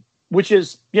 which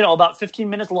is, about 15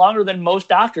 minutes longer than most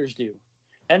doctors do.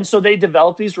 And so they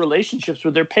develop these relationships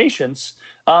with their patients,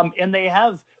 and they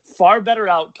have far better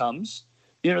outcomes.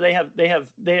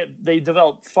 They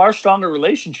develop far stronger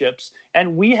relationships,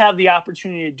 and we have the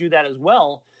opportunity to do that as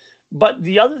well. But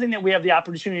the other thing that we have the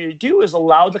opportunity to do is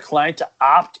allow the client to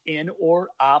opt in or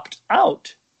opt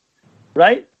out,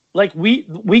 right? Like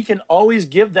we can always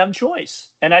give them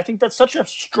choice. And I think that's such a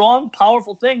strong,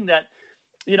 powerful thing that,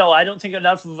 I don't think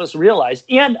enough of us realize.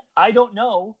 And I don't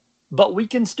know, but we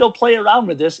can still play around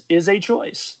with this is a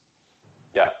choice.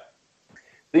 Yeah.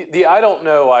 The I don't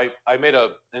know, I made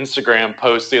a Instagram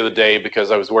post the other day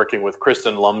because I was working with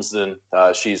Kristen Lumsden.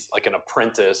 She's like an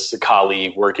apprentice, a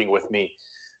colleague working with me.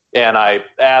 And I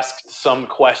asked some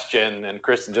question, and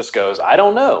Kristen just goes, I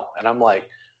don't know. And I'm like,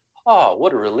 oh,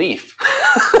 what a relief.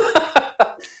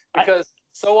 Because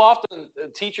so often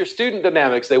teacher-student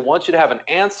dynamics, they want you to have an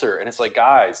answer. And it's like,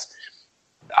 guys,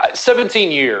 17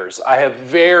 years, I have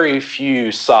very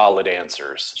few solid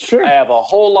answers. Sure. I have a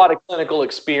whole lot of clinical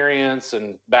experience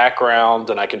and background,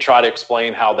 and I can try to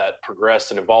explain how that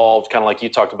progressed and evolved, kind of like you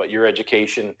talked about your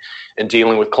education and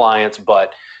dealing with clients.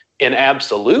 But in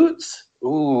absolutes,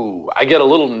 I get a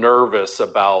little nervous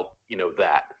about,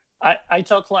 that. I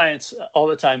tell clients all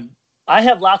the time, I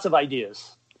have lots of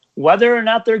ideas. Whether or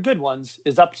not they're good ones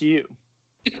is up to you.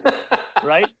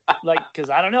 Right? Because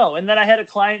I don't know. And then I had a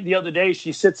client the other day,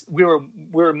 we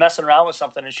were messing around with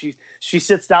something, and she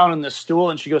sits down on the stool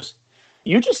and she goes,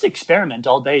 you just experiment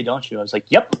all day, don't you? I was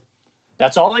like, yep,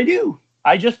 that's all I do.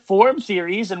 I just form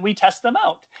theories and we test them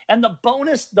out. And the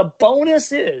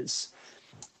bonus is,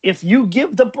 if you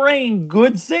give the brain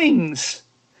good things,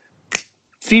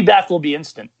 feedback will be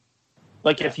instant.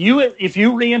 Like if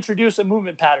you reintroduce a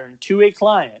movement pattern to a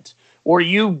client, or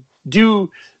you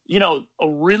do, a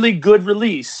really good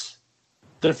release,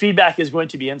 the feedback is going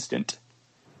to be instant.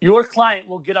 Your client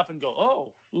will get up and go,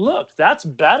 oh, look, that's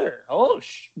better. Oh,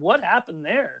 what happened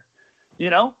there?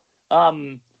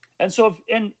 And so,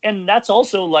 and that's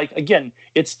also like, again,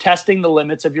 it's testing the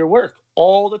limits of your work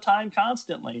all the time,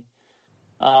 constantly.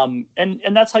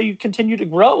 And that's how you continue to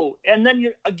grow. And then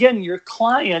your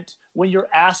client, when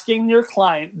you're asking your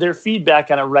client their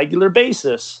feedback on a regular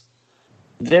basis,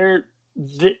 they're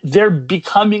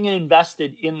becoming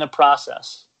invested in the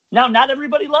process. Now, not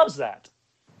everybody loves that,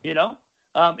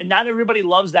 and not everybody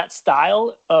loves that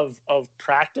style of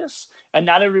practice, and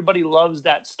not everybody loves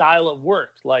that style of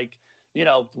work. Like,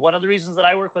 one of the reasons that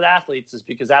I work with athletes is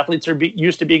because athletes are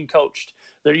used to being coached.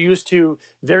 They're used to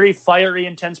very fiery,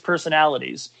 intense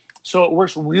personalities. So it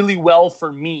works really well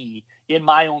for me in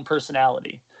my own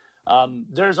personality.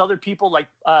 There's other people, like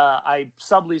I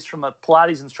sublease from a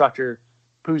Pilates instructor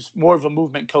who's more of a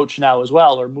movement coach now as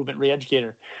well, or movement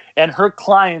reeducator. And her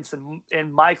clients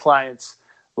and my clients,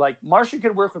 like Marcia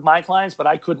could work with my clients, but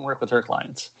I couldn't work with her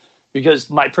clients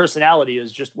because my personality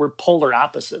is just, we're polar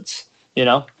opposites,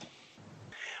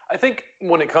 I think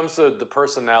when it comes to the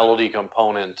personality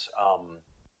component,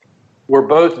 we're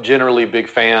both generally big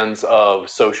fans of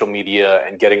social media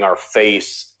and getting our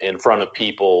face in front of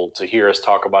people to hear us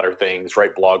talk about our things,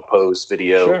 write blog posts,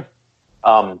 video.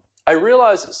 Sure. I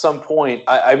realized at some point,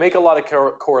 I make a lot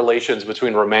of correlations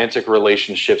between romantic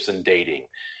relationships and dating.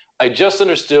 I just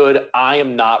understood I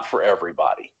am not for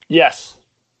everybody. Yes.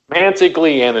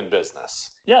 Romantically and in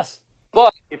business. Yes.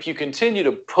 But if you continue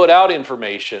to put out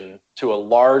information to a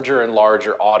larger and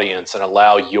larger audience and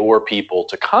allow your people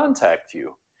to contact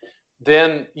you,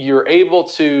 then you're able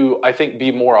to, I think,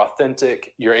 be more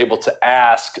authentic. You're able to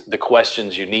ask the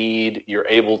questions you need. You're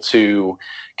able to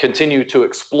continue to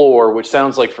explore, which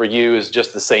sounds like for you is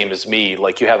just the same as me.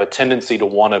 Like you have a tendency to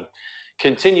want to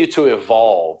continue to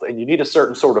evolve, and you need a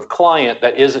certain sort of client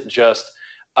that isn't just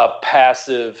a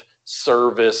passive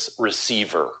service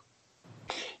receiver.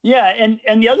 Yeah,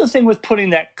 and the other thing with putting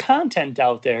that content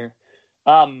out there,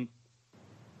 one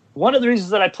of the reasons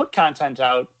that I put content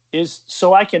out is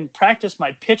so I can practice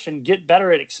my pitch and get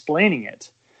better at explaining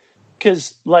it.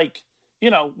 Because,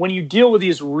 when you deal with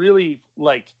these really,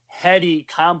 heady,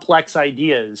 complex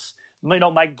ideas,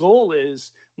 my goal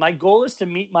is to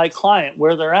meet my client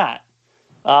where they're at.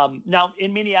 Now,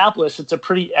 in Minneapolis, it's a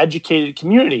pretty educated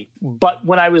community. But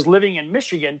when I was living in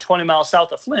Michigan, 20 miles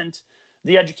south of Flint,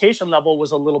 the education level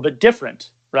was a little bit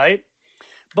different, right?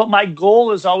 But my goal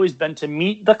has always been to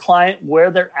meet the client where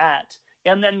they're at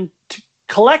and then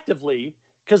collectively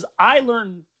because I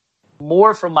learn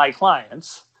more from my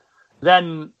clients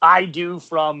than I do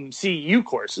from CEU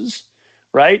courses,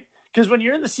 right? Because when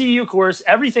you're in the CEU course,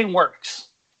 everything works.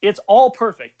 It's all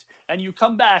perfect. And you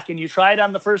come back and you try it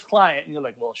on the first client and you're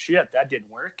like, well, shit, that didn't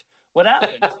work. What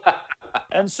happened?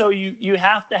 And so you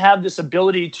have to have this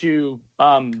ability to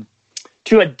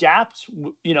adapt,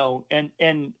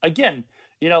 and again,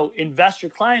 invest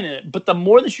your client in it. But the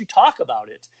more that you talk about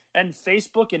it, and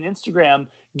Facebook and Instagram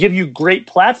give you great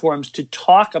platforms to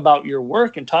talk about your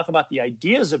work and talk about the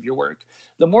ideas of your work,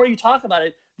 the more you talk about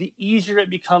it, the easier it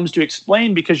becomes to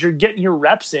explain, because you're getting your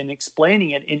reps in,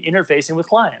 explaining it, and interfacing with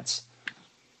clients.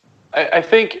 I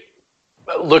think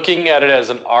looking at it as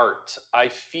an art, I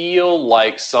feel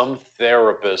like some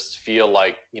therapists feel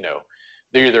like,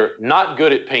 they're either not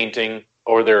good at painting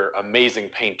or they're amazing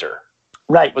painter.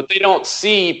 Right. But they don't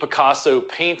see Picasso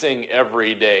painting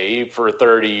every day for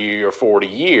 30 or 40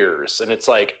 years. And it's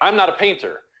like, I'm not a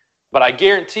painter, but I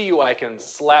guarantee you I can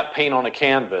slap paint on a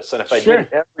canvas. And if I did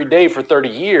it every day for 30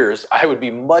 years, I would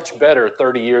be much better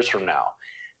 30 years from now.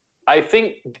 I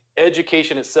think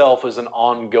education itself is an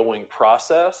ongoing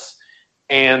process.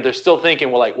 And they're still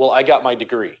thinking, well, I got my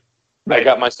degree. Right. I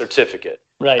got my certificate.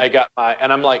 Right.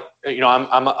 And I'm like,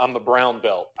 I'm a brown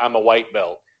belt. I'm a white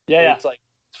belt. Yeah. It's like,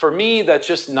 for me, that's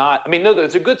just not. I mean, no,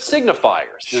 those are good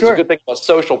signifiers. There's a good thing about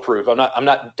social proof. I'm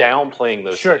not downplaying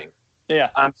those things. Yeah.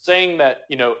 I'm saying that,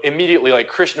 immediately, like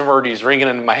Krishnamurti is ringing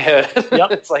in my head.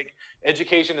 Yep. It's like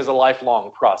education is a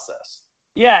lifelong process.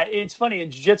 Yeah, it's funny in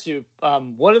jiu-jitsu.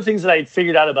 One of the things that I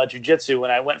figured out about jiu-jitsu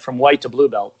when I went from white to blue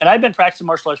belt, and I've been practicing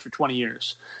martial arts for 20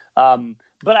 years,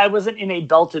 but I wasn't in a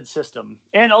belted system.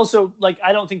 And also,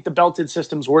 I don't think the belted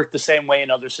systems work the same way in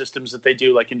other systems that they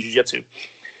do, like in jiu-jitsu.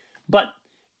 But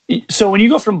so when you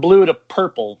go from blue to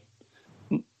purple,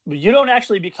 you don't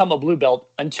actually become a blue belt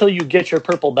until you get your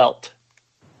purple belt.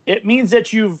 It means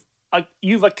that you've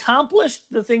accomplished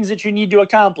the things that you need to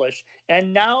accomplish,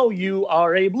 and now you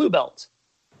are a blue belt.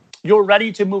 You're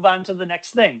ready to move on to the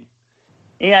next thing.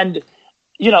 And,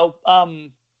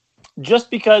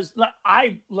 just because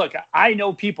I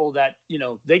know people that,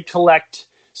 they collect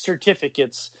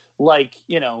certificates like,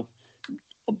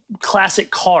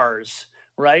 classic cars,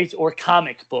 right? Or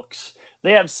comic books.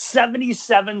 They have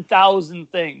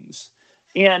 77,000 things,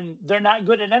 and they're not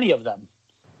good at any of them.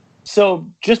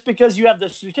 So just because you have the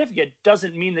certificate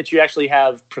doesn't mean that you actually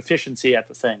have proficiency at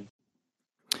the thing.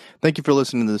 Thank you for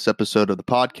listening to this episode of the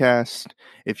podcast.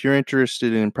 If you're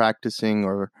interested in practicing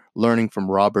or learning from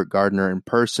Robert Gardner in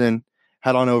person,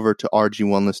 head on over to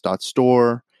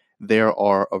rgwellness.store. There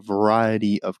are a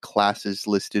variety of classes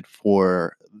listed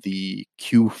for the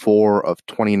Q4 of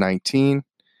 2019.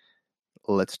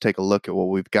 Let's take a look at what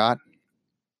we've got.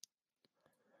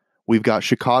 We've got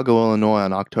Chicago, Illinois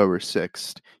on October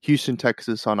 6th, Houston,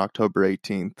 Texas on October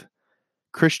 18th,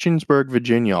 Christiansburg,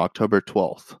 Virginia, October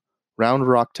 12th, Round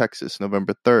Rock, Texas,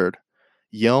 November 3rd,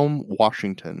 Yelm,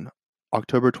 Washington,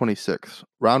 October 26th,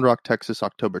 Round Rock, Texas,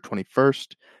 October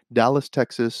 21st, Dallas,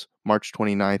 Texas, March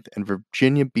 29th, and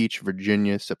Virginia Beach,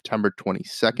 Virginia, September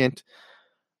 22nd.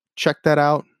 Check that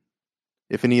out.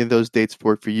 If any of those dates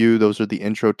work for you, those are the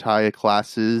Intro Taya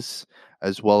classes,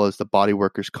 as well as the Body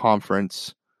Workers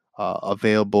Conference,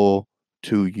 available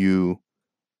to you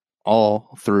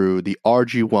all through the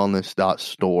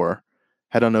rgwellness.store.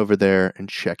 Head on over there and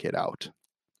check it out.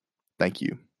 Thank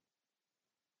you.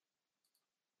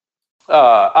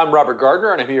 I'm Robert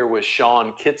Gardner, and I'm here with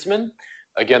Shawn Kitzman.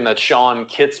 Again, that's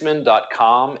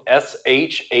ShawnKitzman.com,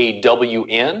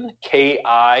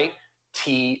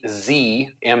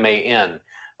 ShawnKitzman.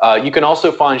 You can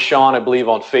also find Shawn, I believe,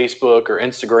 on Facebook or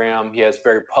Instagram. He has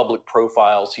very public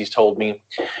profiles, he's told me.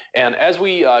 And as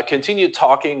we continue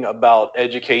talking about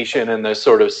education and those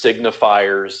sort of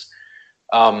signifiers,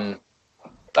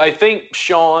 I think,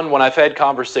 Shawn, when I've had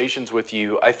conversations with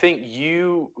you, I think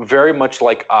you, very much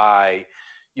like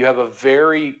you have a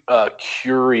very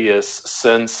curious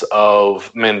sense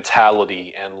of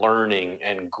mentality and learning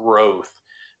and growth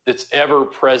that's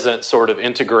ever-present sort of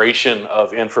integration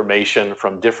of information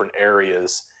from different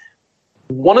areas.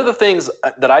 One of the things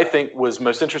that I think was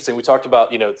most interesting, we talked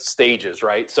about, stages,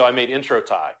 right? So I made Intro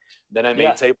Tie, then I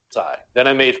made Table Tie, then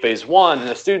I made Phase 1, and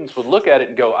the students would look at it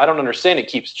and go, I don't understand, it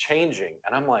keeps changing.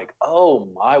 And I'm like, oh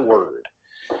my word.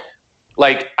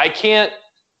 Like, I can't,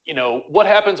 what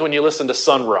happens when you listen to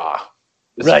Sun Ra?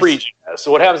 It's free jazz.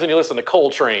 So what happens when you listen to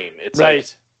Coltrane? It's like,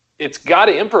 it's got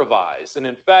to improvise. And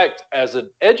in fact, as an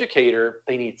educator,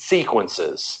 they need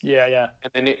sequences. Yeah.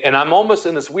 And I'm almost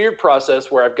in this weird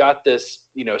process where I've got this,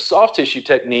 soft tissue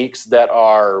techniques that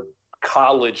are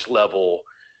college level,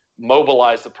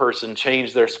 mobilize the person,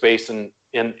 change their space in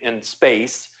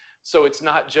space, So it's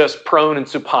not just prone and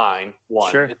supine,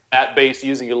 one. Sure. It's mat based,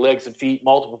 using your legs and feet,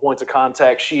 multiple points of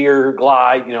contact, shear,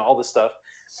 glide, all this stuff.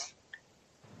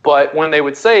 But when they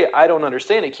would say, I don't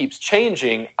understand, it keeps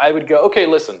changing, I would go, okay,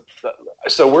 listen.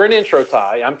 So we're in intro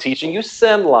Thai. I'm teaching you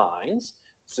Sen lines,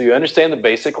 so you understand the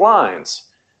basic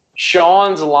lines.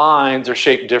 Sean's lines are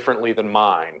shaped differently than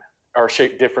mine, are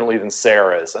shaped differently than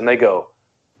Sarah's. And they go,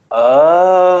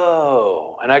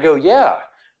 oh. And I go, yeah,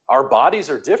 our bodies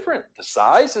are different. The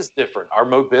size is different. Our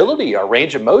mobility, our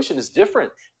range of motion is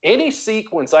different. Any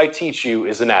sequence I teach you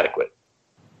is inadequate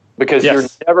because you're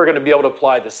never going to be able to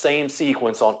apply the same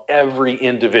sequence on every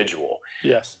individual.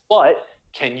 Yes. But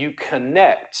can you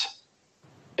connect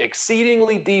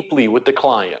exceedingly deeply with the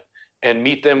client and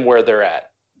meet them where they're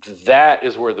at? That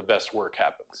is where the best work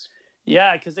happens.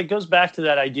 Yeah, because it goes back to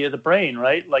that idea of the brain,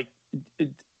 right? Like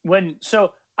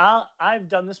I've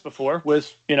done this before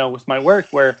with my work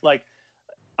where like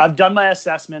I've done my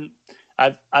assessment,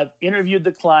 I've interviewed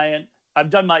the client, I've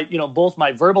done my both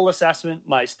my verbal assessment,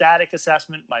 my static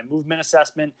assessment, my movement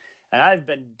assessment, and I've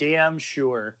been damn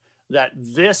sure that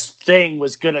this thing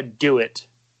was going to do it,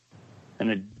 and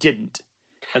it didn't.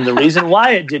 And the reason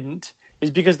why it didn't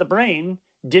is because the brain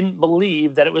didn't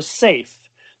believe that it was safe.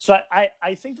 So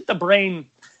I think that the brain,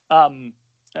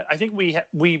 I think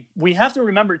we have to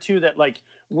remember too that like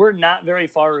we're not very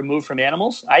far removed from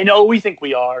animals. I know we think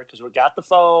we are because we got the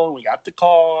phone, we got the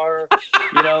car,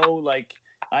 like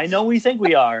I know we think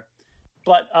we are.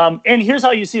 But and here's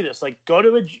how you see this: like go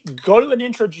to an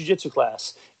intro jiu-jitsu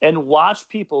class and watch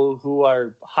people who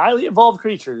are highly evolved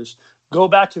creatures go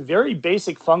back to very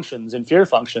basic functions and fear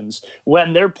functions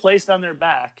when they're placed on their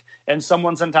back and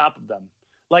someone's on top of them.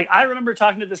 Like I remember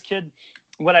talking to this kid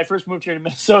when I first moved here to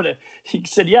Minnesota. He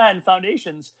said, yeah, in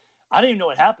foundations, I didn't even know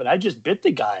what happened. I just bit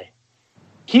the guy.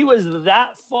 He was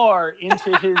that far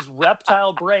into his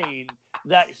reptile brain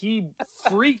that he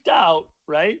freaked out,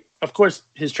 right? Of course,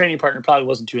 his training partner probably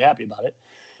wasn't too happy about it.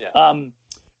 Yeah.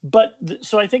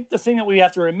 So I think the thing that we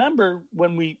have to remember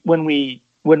when we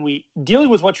dealing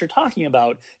with what you're talking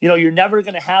about, you're never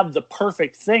going to have the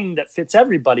perfect thing that fits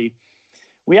everybody.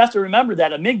 We have to remember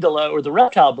that amygdala or the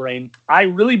reptile brain, I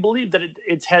really believe that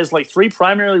it has like three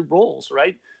primary roles,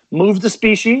 right? Move the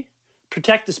species,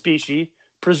 protect the species,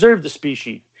 preserve the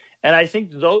species. And I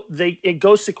think it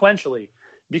goes sequentially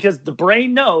because the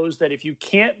brain knows that if you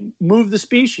can't move the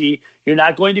species, you're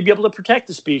not going to be able to protect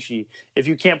the species. If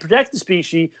you can't protect the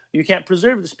species, you can't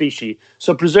preserve the species.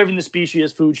 So preserving the species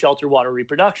is food, shelter, water,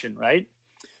 reproduction, right?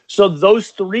 So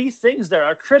those three things there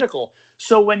are critical.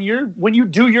 So when you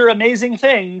do your amazing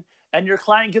thing and your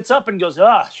client gets up and goes,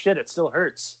 shit, it still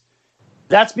hurts.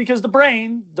 That's because the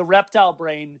brain, the reptile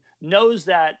brain, knows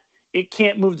that it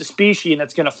can't move the species and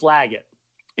it's going to flag it.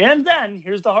 And then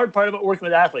here's the hard part about working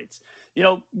with athletes.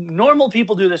 Normal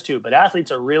people do this too, but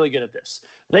athletes are really good at this.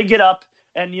 They get up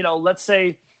and, let's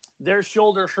say their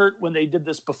shoulder hurt when they did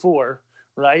this before,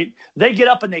 right? They get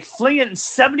up and they fling it in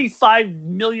 75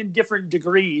 million different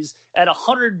degrees at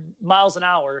 100 miles an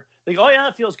hour. They go, oh yeah,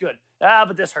 that feels good.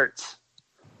 But this hurts.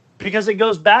 Because it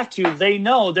goes back to they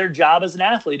know their job as an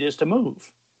athlete is to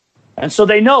move. And so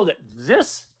they know that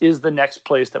this is the next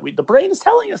place that the brain is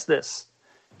telling us this.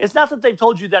 It's not that they've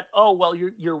told you that, oh, well,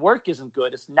 your work isn't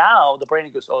good. It's now the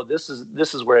brain goes, oh, this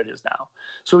is where it is now.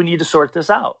 So we need to sort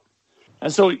this out.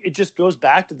 And so it just goes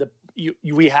back to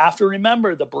we have to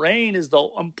remember the brain is the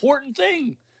important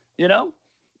thing,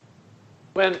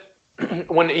 When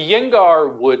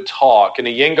Iyengar would talk, and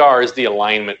Iyengar is the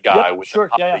alignment guy with the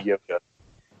Hatha Yoga.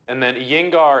 And then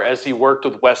Iyengar, as he worked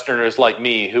with Westerners like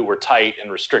me who were tight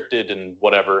and restricted and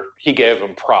whatever, he gave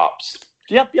them props.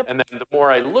 Yep. And then the more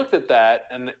I looked at that,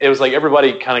 and it was like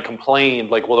everybody kind of complained,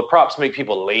 like, well, the props make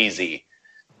people lazy.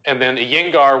 And then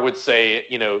Iyengar would say,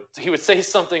 he would say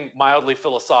something mildly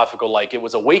philosophical, like it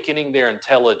was awakening their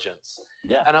intelligence.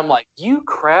 Yeah. And I'm like, you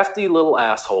crafty little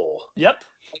asshole. Yep.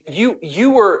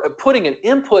 You were putting an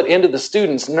input into the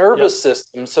student's nervous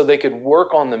system so they could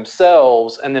work on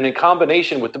themselves. And then in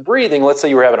combination with the breathing, let's say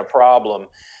you were having a problem,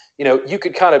 you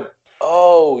could kind of,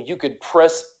 you could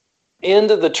press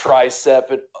into the tricep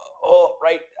and,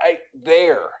 right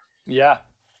there. Yeah.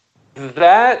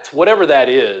 That, whatever that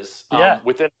is,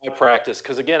 within my practice,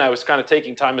 because again, I was kind of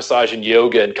taking Thai massage and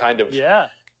yoga and kind of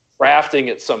crafting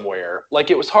it somewhere.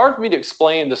 Like it was hard for me to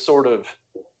explain the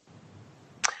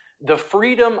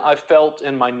freedom I felt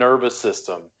in my nervous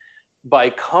system by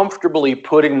comfortably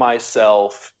putting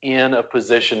myself in a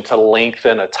position to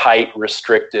lengthen a tight,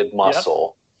 restricted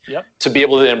muscle to be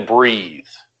able to then breathe,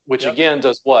 which again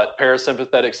does what?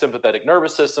 Parasympathetic, sympathetic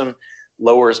nervous system.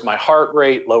 lowers my heart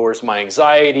rate, lowers my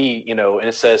anxiety, and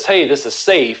it says, hey, this is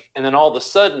safe. And then all of a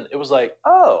sudden it was like,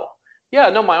 oh, yeah,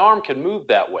 no, my arm can move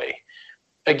that way.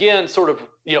 Again, sort of,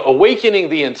 awakening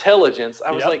the intelligence.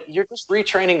 I was like, you're just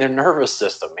retraining their nervous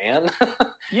system, man.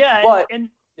 Yeah. But,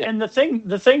 and the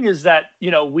thing is that,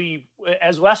 we,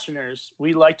 as Westerners,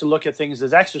 we like to look at things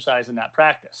as exercise and not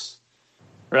practice.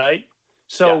 Right.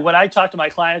 So when I talk to my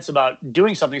clients about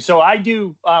doing something, so I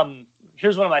do,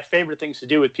 here's one of my favorite things to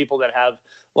do with people that have,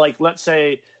 like, let's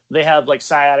say they have like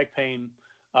sciatic pain.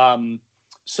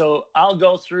 So I'll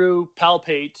go through,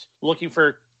 palpate, looking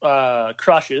for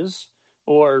crushes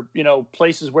or,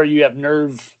 places where you have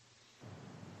nerve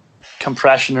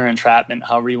compression or entrapment,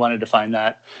 however you want to define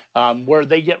that, where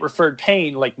they get referred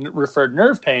pain, like referred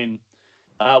nerve pain.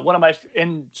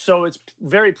 And so it's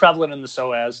very prevalent in the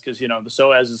psoas because, the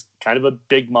psoas is kind of a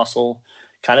big muscle,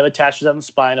 kind of attaches on the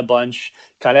spine a bunch,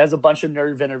 kind of has a bunch of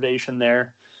nerve innervation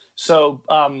there. So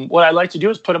what I like to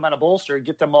do is put them on a bolster,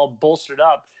 get them all bolstered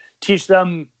up, teach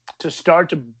them to start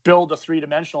to build a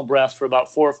 3-dimensional breath for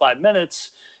about 4 or 5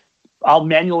 minutes. I'll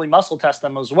manually muscle test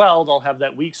them as well. They'll have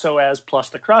that weak psoas plus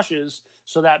the crushes,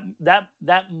 so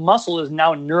that muscle is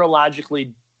now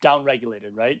neurologically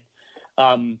downregulated, right?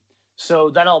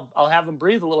 So then I'll have them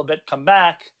breathe a little bit, come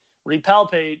back,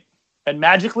 repalpate, and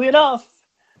magically enough,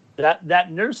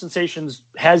 that nerve sensations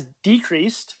has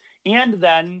decreased, and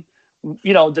then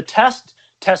the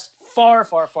test far,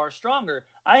 far, far stronger.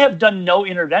 I have done no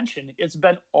intervention. It's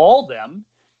been all them,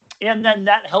 and then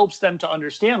that helps them to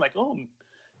understand, like, oh,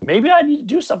 maybe I need to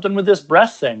do something with this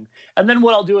breath thing. And then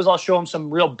what I'll do is I'll show them some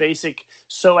real basic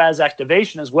psoas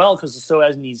activation as well, because the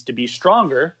psoas needs to be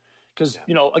stronger. Because,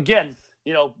 again,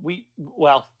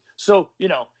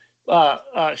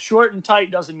 short and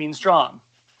tight doesn't mean strong.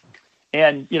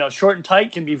 And, short and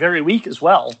tight can be very weak as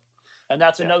well. And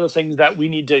that's another thing that we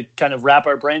need to kind of wrap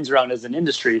our brains around as an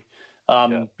industry.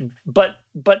 But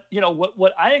what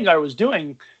Iyengar was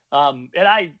doing,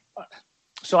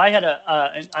 so I had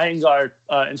an Iyengar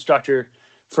instructor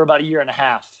for about 1.5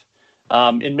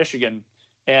 years in Michigan,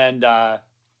 and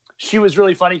she was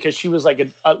really funny because she was a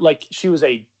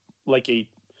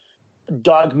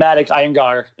dogmatic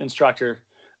Iyengar instructor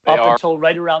until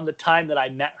right around the time that I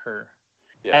met her.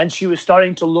 Yeah. And she was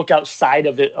starting to look outside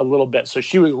of it a little bit. So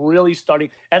she was really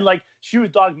starting, and she was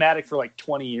dogmatic for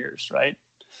 20 years, right?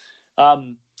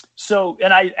 And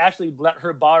I actually let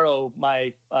her borrow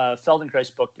my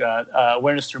Feldenkrais book,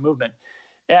 Awareness Through Movement.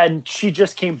 And she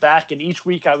just came back, and each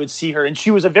week I would see her. And she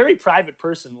was a very private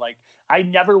person. I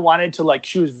never wanted to,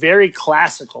 she was very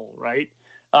classical, right?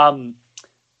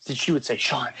 She would say,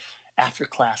 Sean, after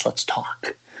class, let's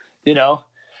talk,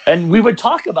 And we would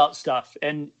talk about stuff.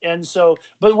 And so,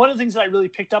 but one of the things that I really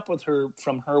picked up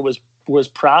from her was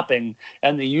propping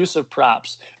and the use of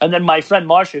props. And then my friend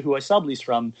Marcia, who I sublease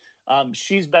from,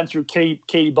 she's been through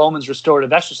Katie Bowman's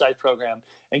restorative exercise program,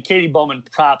 and Katie Bowman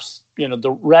props,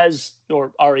 the RES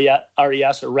or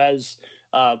RES or RES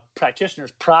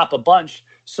practitioners prop a bunch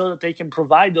so that they can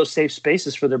provide those safe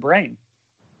spaces for their brain.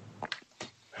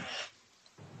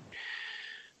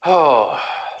 Oh,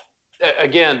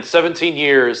 again, 17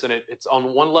 years, and it's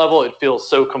on one level, it feels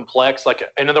so complex.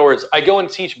 In other words, I go and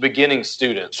teach beginning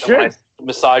students. Sure. And when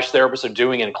massage therapists are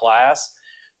doing in class,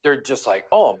 they're just like,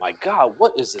 oh my God,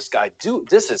 what is this guy do?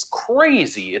 This is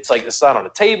crazy. It's like it's not on a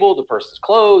table. The person's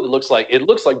clothed. It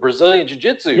looks like Brazilian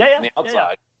jiu-jitsu on the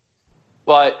outside. Yeah.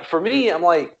 But for me, I'm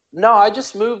like, no, I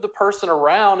just move the person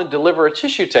around and deliver a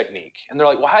tissue technique. And they're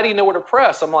like, well, how do you know where to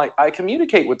press? I'm like, I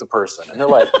communicate with the person. And they're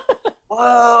like,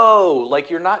 whoa,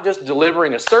 you're not just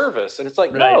delivering a service. And it's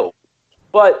like, right. No.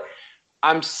 But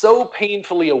I'm so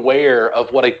painfully aware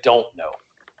of what I don't know.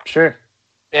 Sure.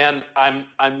 And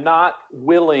I'm not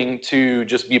willing to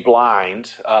just be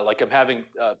blind. I'm having,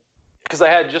 because I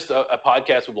had just a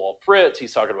podcast with Walt Fritz.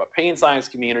 He's talking about pain science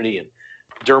community and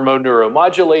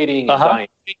dermoneuromodulating and Diane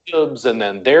Jacobs, and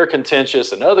then they're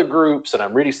contentious and other groups. And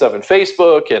I'm reading stuff on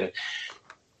Facebook, and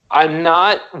I'm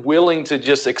not willing to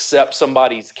just accept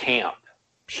somebody's camp.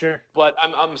 Sure. But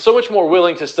I'm so much more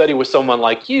willing to study with someone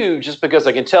like you, just because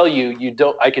I can tell you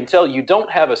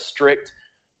don't have a strict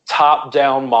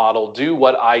top-down model. Do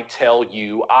what I tell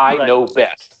you. I know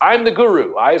best. I'm the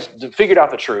guru. I've figured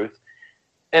out the truth.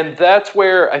 And that's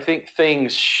where I think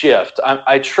things shift.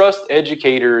 I trust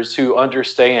educators who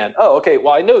understand, oh, okay,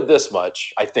 well, I know this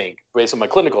much, I think, based on my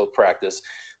clinical practice,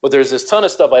 but there's this ton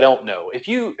of stuff I don't know. If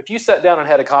you sat down and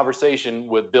had a conversation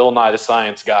with Bill Nye the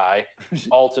Science Guy,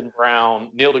 Alton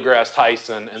Brown, Neil deGrasse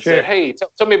Tyson, and said, hey,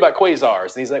 tell me about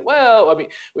quasars. And he's like, well, I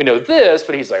mean, we know this,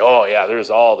 but he's like, oh, yeah, there's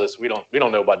all this. We don't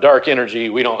know about dark energy.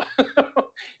 We don't,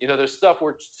 there's stuff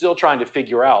we're still trying to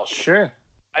figure out. Sure.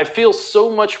 I feel so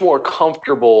much more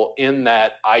comfortable in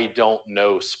that I don't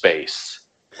know space.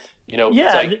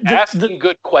 Asking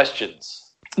good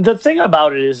questions. The thing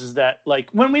about it is that, like,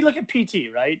 when we look at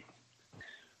PT, right,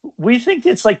 we think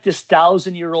it's like this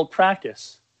 1,000-year-old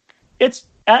practice. It's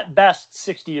at best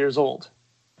 60 years old.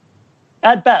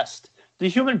 At best. The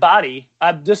human body,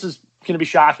 this is going to be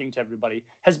shocking to everybody,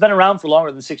 has been around for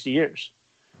longer than 60 years,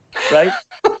 right?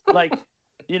 That's like,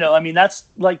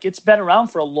 it's been around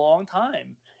for a long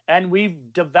time. And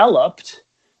we've developed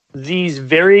these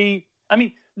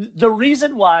the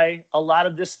reason why a lot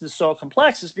of this is so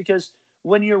complex is because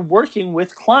when you're working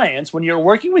with clients, when you're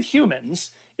working with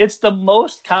humans, it's the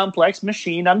most complex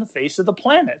machine on the face of the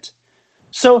planet.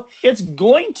 So it's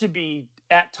going to be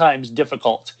at times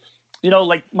difficult.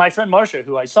 Like my friend Marcia,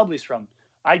 who I sublease from,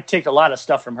 I take a lot of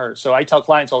stuff from her. So I tell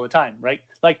clients all the time, right?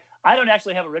 Like, I don't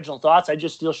actually have original thoughts. I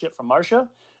just steal shit from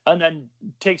Marcia and then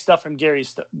take stuff from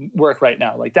Gary's work right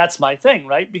now. Like, that's my thing,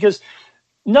 right? Because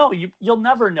no, you'll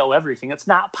never know everything. It's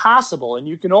not possible. And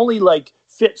you can only like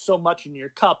fit so much in your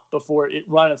cup before it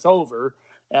runneth over.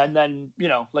 And then,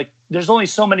 there's only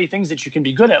so many things that you can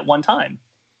be good at one time.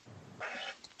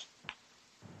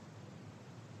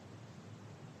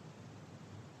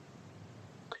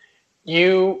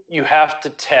 You have to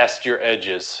test your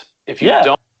edges. If you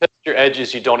don't test your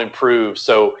edges, you don't improve.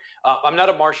 So I'm not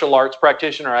a martial arts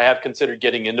practitioner. I have considered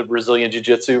getting into Brazilian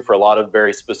Jiu-Jitsu for a lot of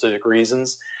very specific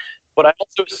reasons. But I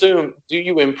also assume, do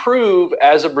you improve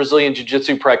as a Brazilian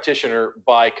Jiu-Jitsu practitioner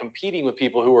by competing with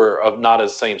people who are of not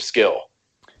as same skill?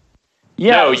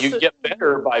 Yeah, no, you get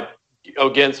better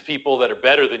against people that are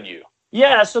better than you.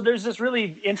 Yeah, so there's this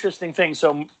really interesting thing.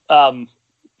 So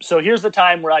here's the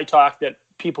time where I talk that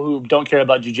people who don't care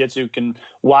about jiu-jitsu can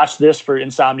watch this for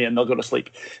insomnia and they'll go to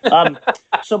sleep.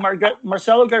 So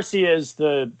Marcelo Garcia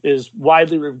is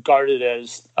widely regarded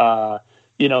as the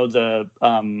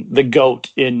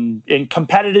GOAT in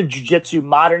competitive jiu-jitsu,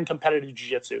 modern competitive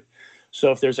jiu-jitsu.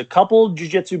 So if there's a couple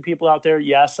jiu-jitsu people out there,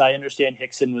 yes, I understand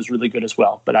Hickson was really good as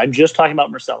well, but I'm just talking about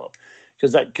Marcelo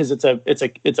because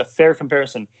it's a fair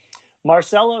comparison.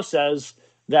 Marcelo says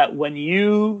that when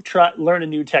you learn a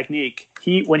new technique,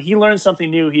 when he learns something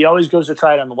new, he always goes to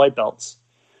try it on the white belts.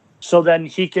 So then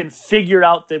he can figure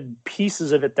out the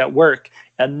pieces of it that work,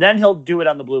 and then he'll do it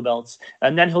on the blue belts,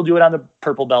 and then he'll do it on the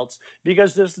purple belts,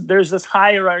 because there's this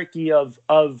hierarchy of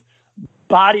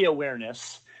body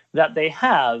awareness that they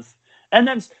have. And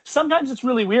then sometimes it's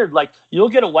really weird. Like, you'll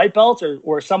get a white belt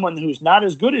or someone who's not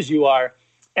as good as you are,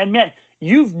 and man,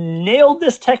 you've nailed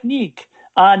this technique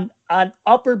on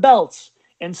upper belts.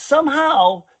 And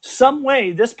somehow, some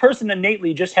way, this person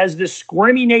innately just has this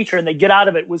squirmy nature, and they get out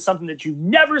of it with something that you've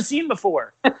never seen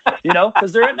before,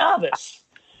 because they're a novice.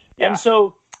 Yeah. And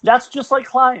so that's just like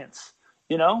clients,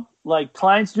 like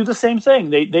clients do the same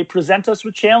thing. They present us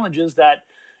with challenges that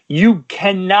you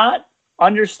cannot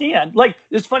understand. Like,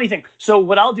 this funny thing. So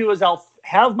what I'll do is I'll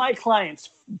have my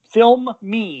clients film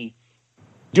me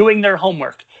doing their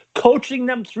homework, coaching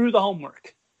them through the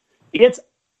homework. It's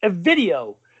a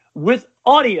video with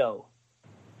audio.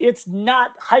 It's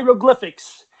not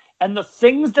hieroglyphics. And the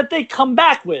things that they come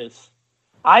back with,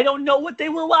 I don't know what they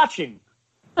were watching,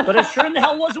 but it sure in the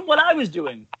hell wasn't what I was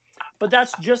doing. But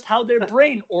that's just how their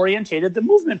brain orientated the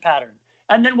movement pattern.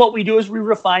 And then what we do is we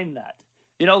refine that.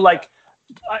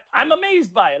 I'm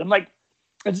amazed by it. I'm like,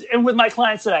 and with my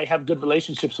clients that I have good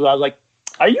relationships with, I was like,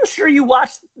 are you sure you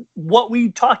watched what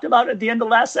we talked about at the end of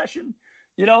last session?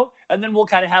 And then we'll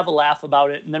kind of have a laugh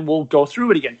about it, and then we'll go through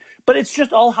it again. But it's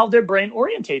just all how their brain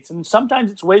orientates. And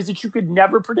sometimes it's ways that you could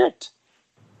never predict.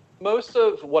 Most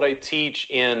of what I teach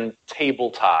in table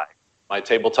tie, my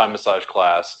table tie massage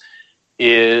class,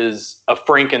 is a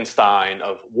Frankenstein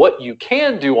of what you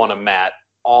can do on a mat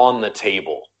on the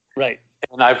table. Right.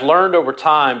 And I've learned over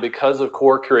time, because of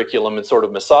core curriculum and sort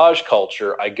of massage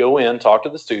culture, I go in, talk to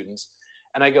the students,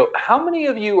 and I go, how many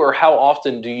of you or how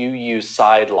often do you use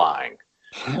side lying?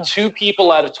 2 people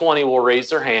out of 20 will raise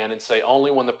their hand and say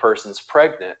only when the person's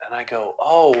pregnant. And I go,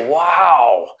 oh,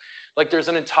 wow. Like, there's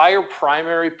an entire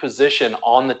primary position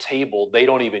on the table they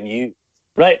don't even use.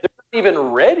 Right. They're not even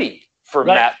ready for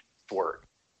mat-based work.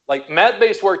 Like,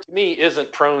 mat-based work to me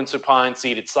isn't prone, supine,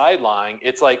 seated, side lying.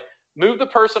 It's like, move the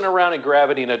person around in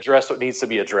gravity and address what needs to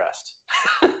be addressed.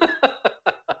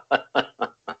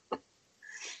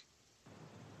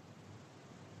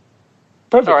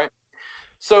 Perfect. All right.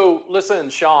 So listen,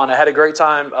 Sean, I had a great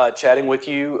time chatting with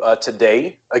you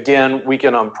today. Again, we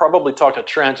can probably talk to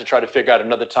Trent to try to figure out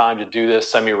another time to do this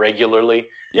semi-regularly.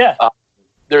 Yeah.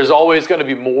 there's always going to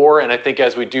be more, and I think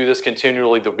as we do this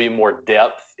continually, there'll be more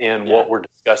depth in what we're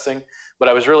discussing. But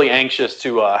I was really anxious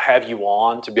to have you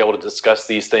on to be able to discuss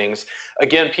these things.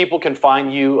 Again, people can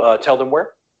find you. Tell them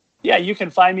where. Yeah, you can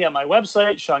find me on my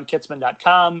website,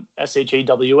 ShawnKitzman.com,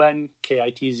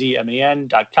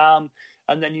 ShawnKitzman.com.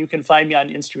 And then you can find me on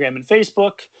Instagram and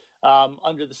Facebook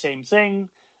under the same thing.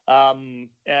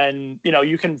 And,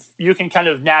 you can kind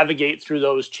of navigate through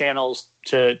those channels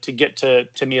to get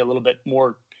to me a little bit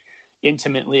more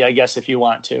intimately, I guess, if you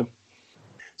want to.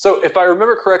 So if I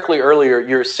remember correctly earlier,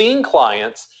 you're seeing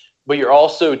clients, but you're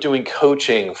also doing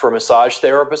coaching for massage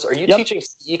therapists. Are you teaching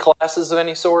CE classes of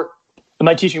any sort? Am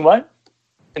I teaching what?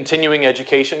 Continuing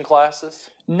education classes?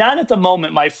 Not at the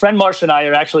moment. My friend Marcia and I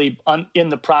are actually in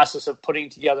the process of putting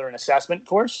together an assessment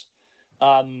course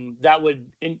that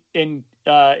would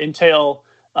entail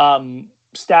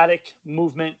static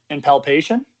movement and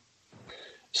palpation.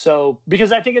 So,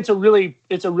 because I think it's a really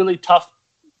tough.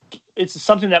 It's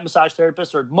something that massage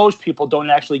therapists or most people don't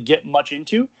actually get much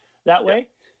into that way.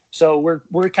 So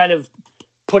we're kind of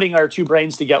putting our two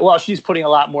brains together. Well, she's putting a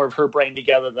lot more of her brain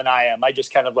together than I am. I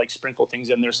just kind of like sprinkle things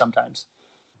in there sometimes.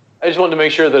 I just wanted to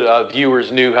make sure that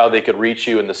viewers knew how they could reach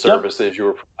you and the services you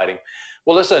were providing.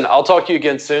 Well, listen, I'll talk to you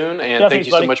again soon, and thank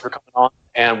you so much for coming on,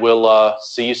 and we'll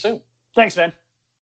see you soon. Thanks, man.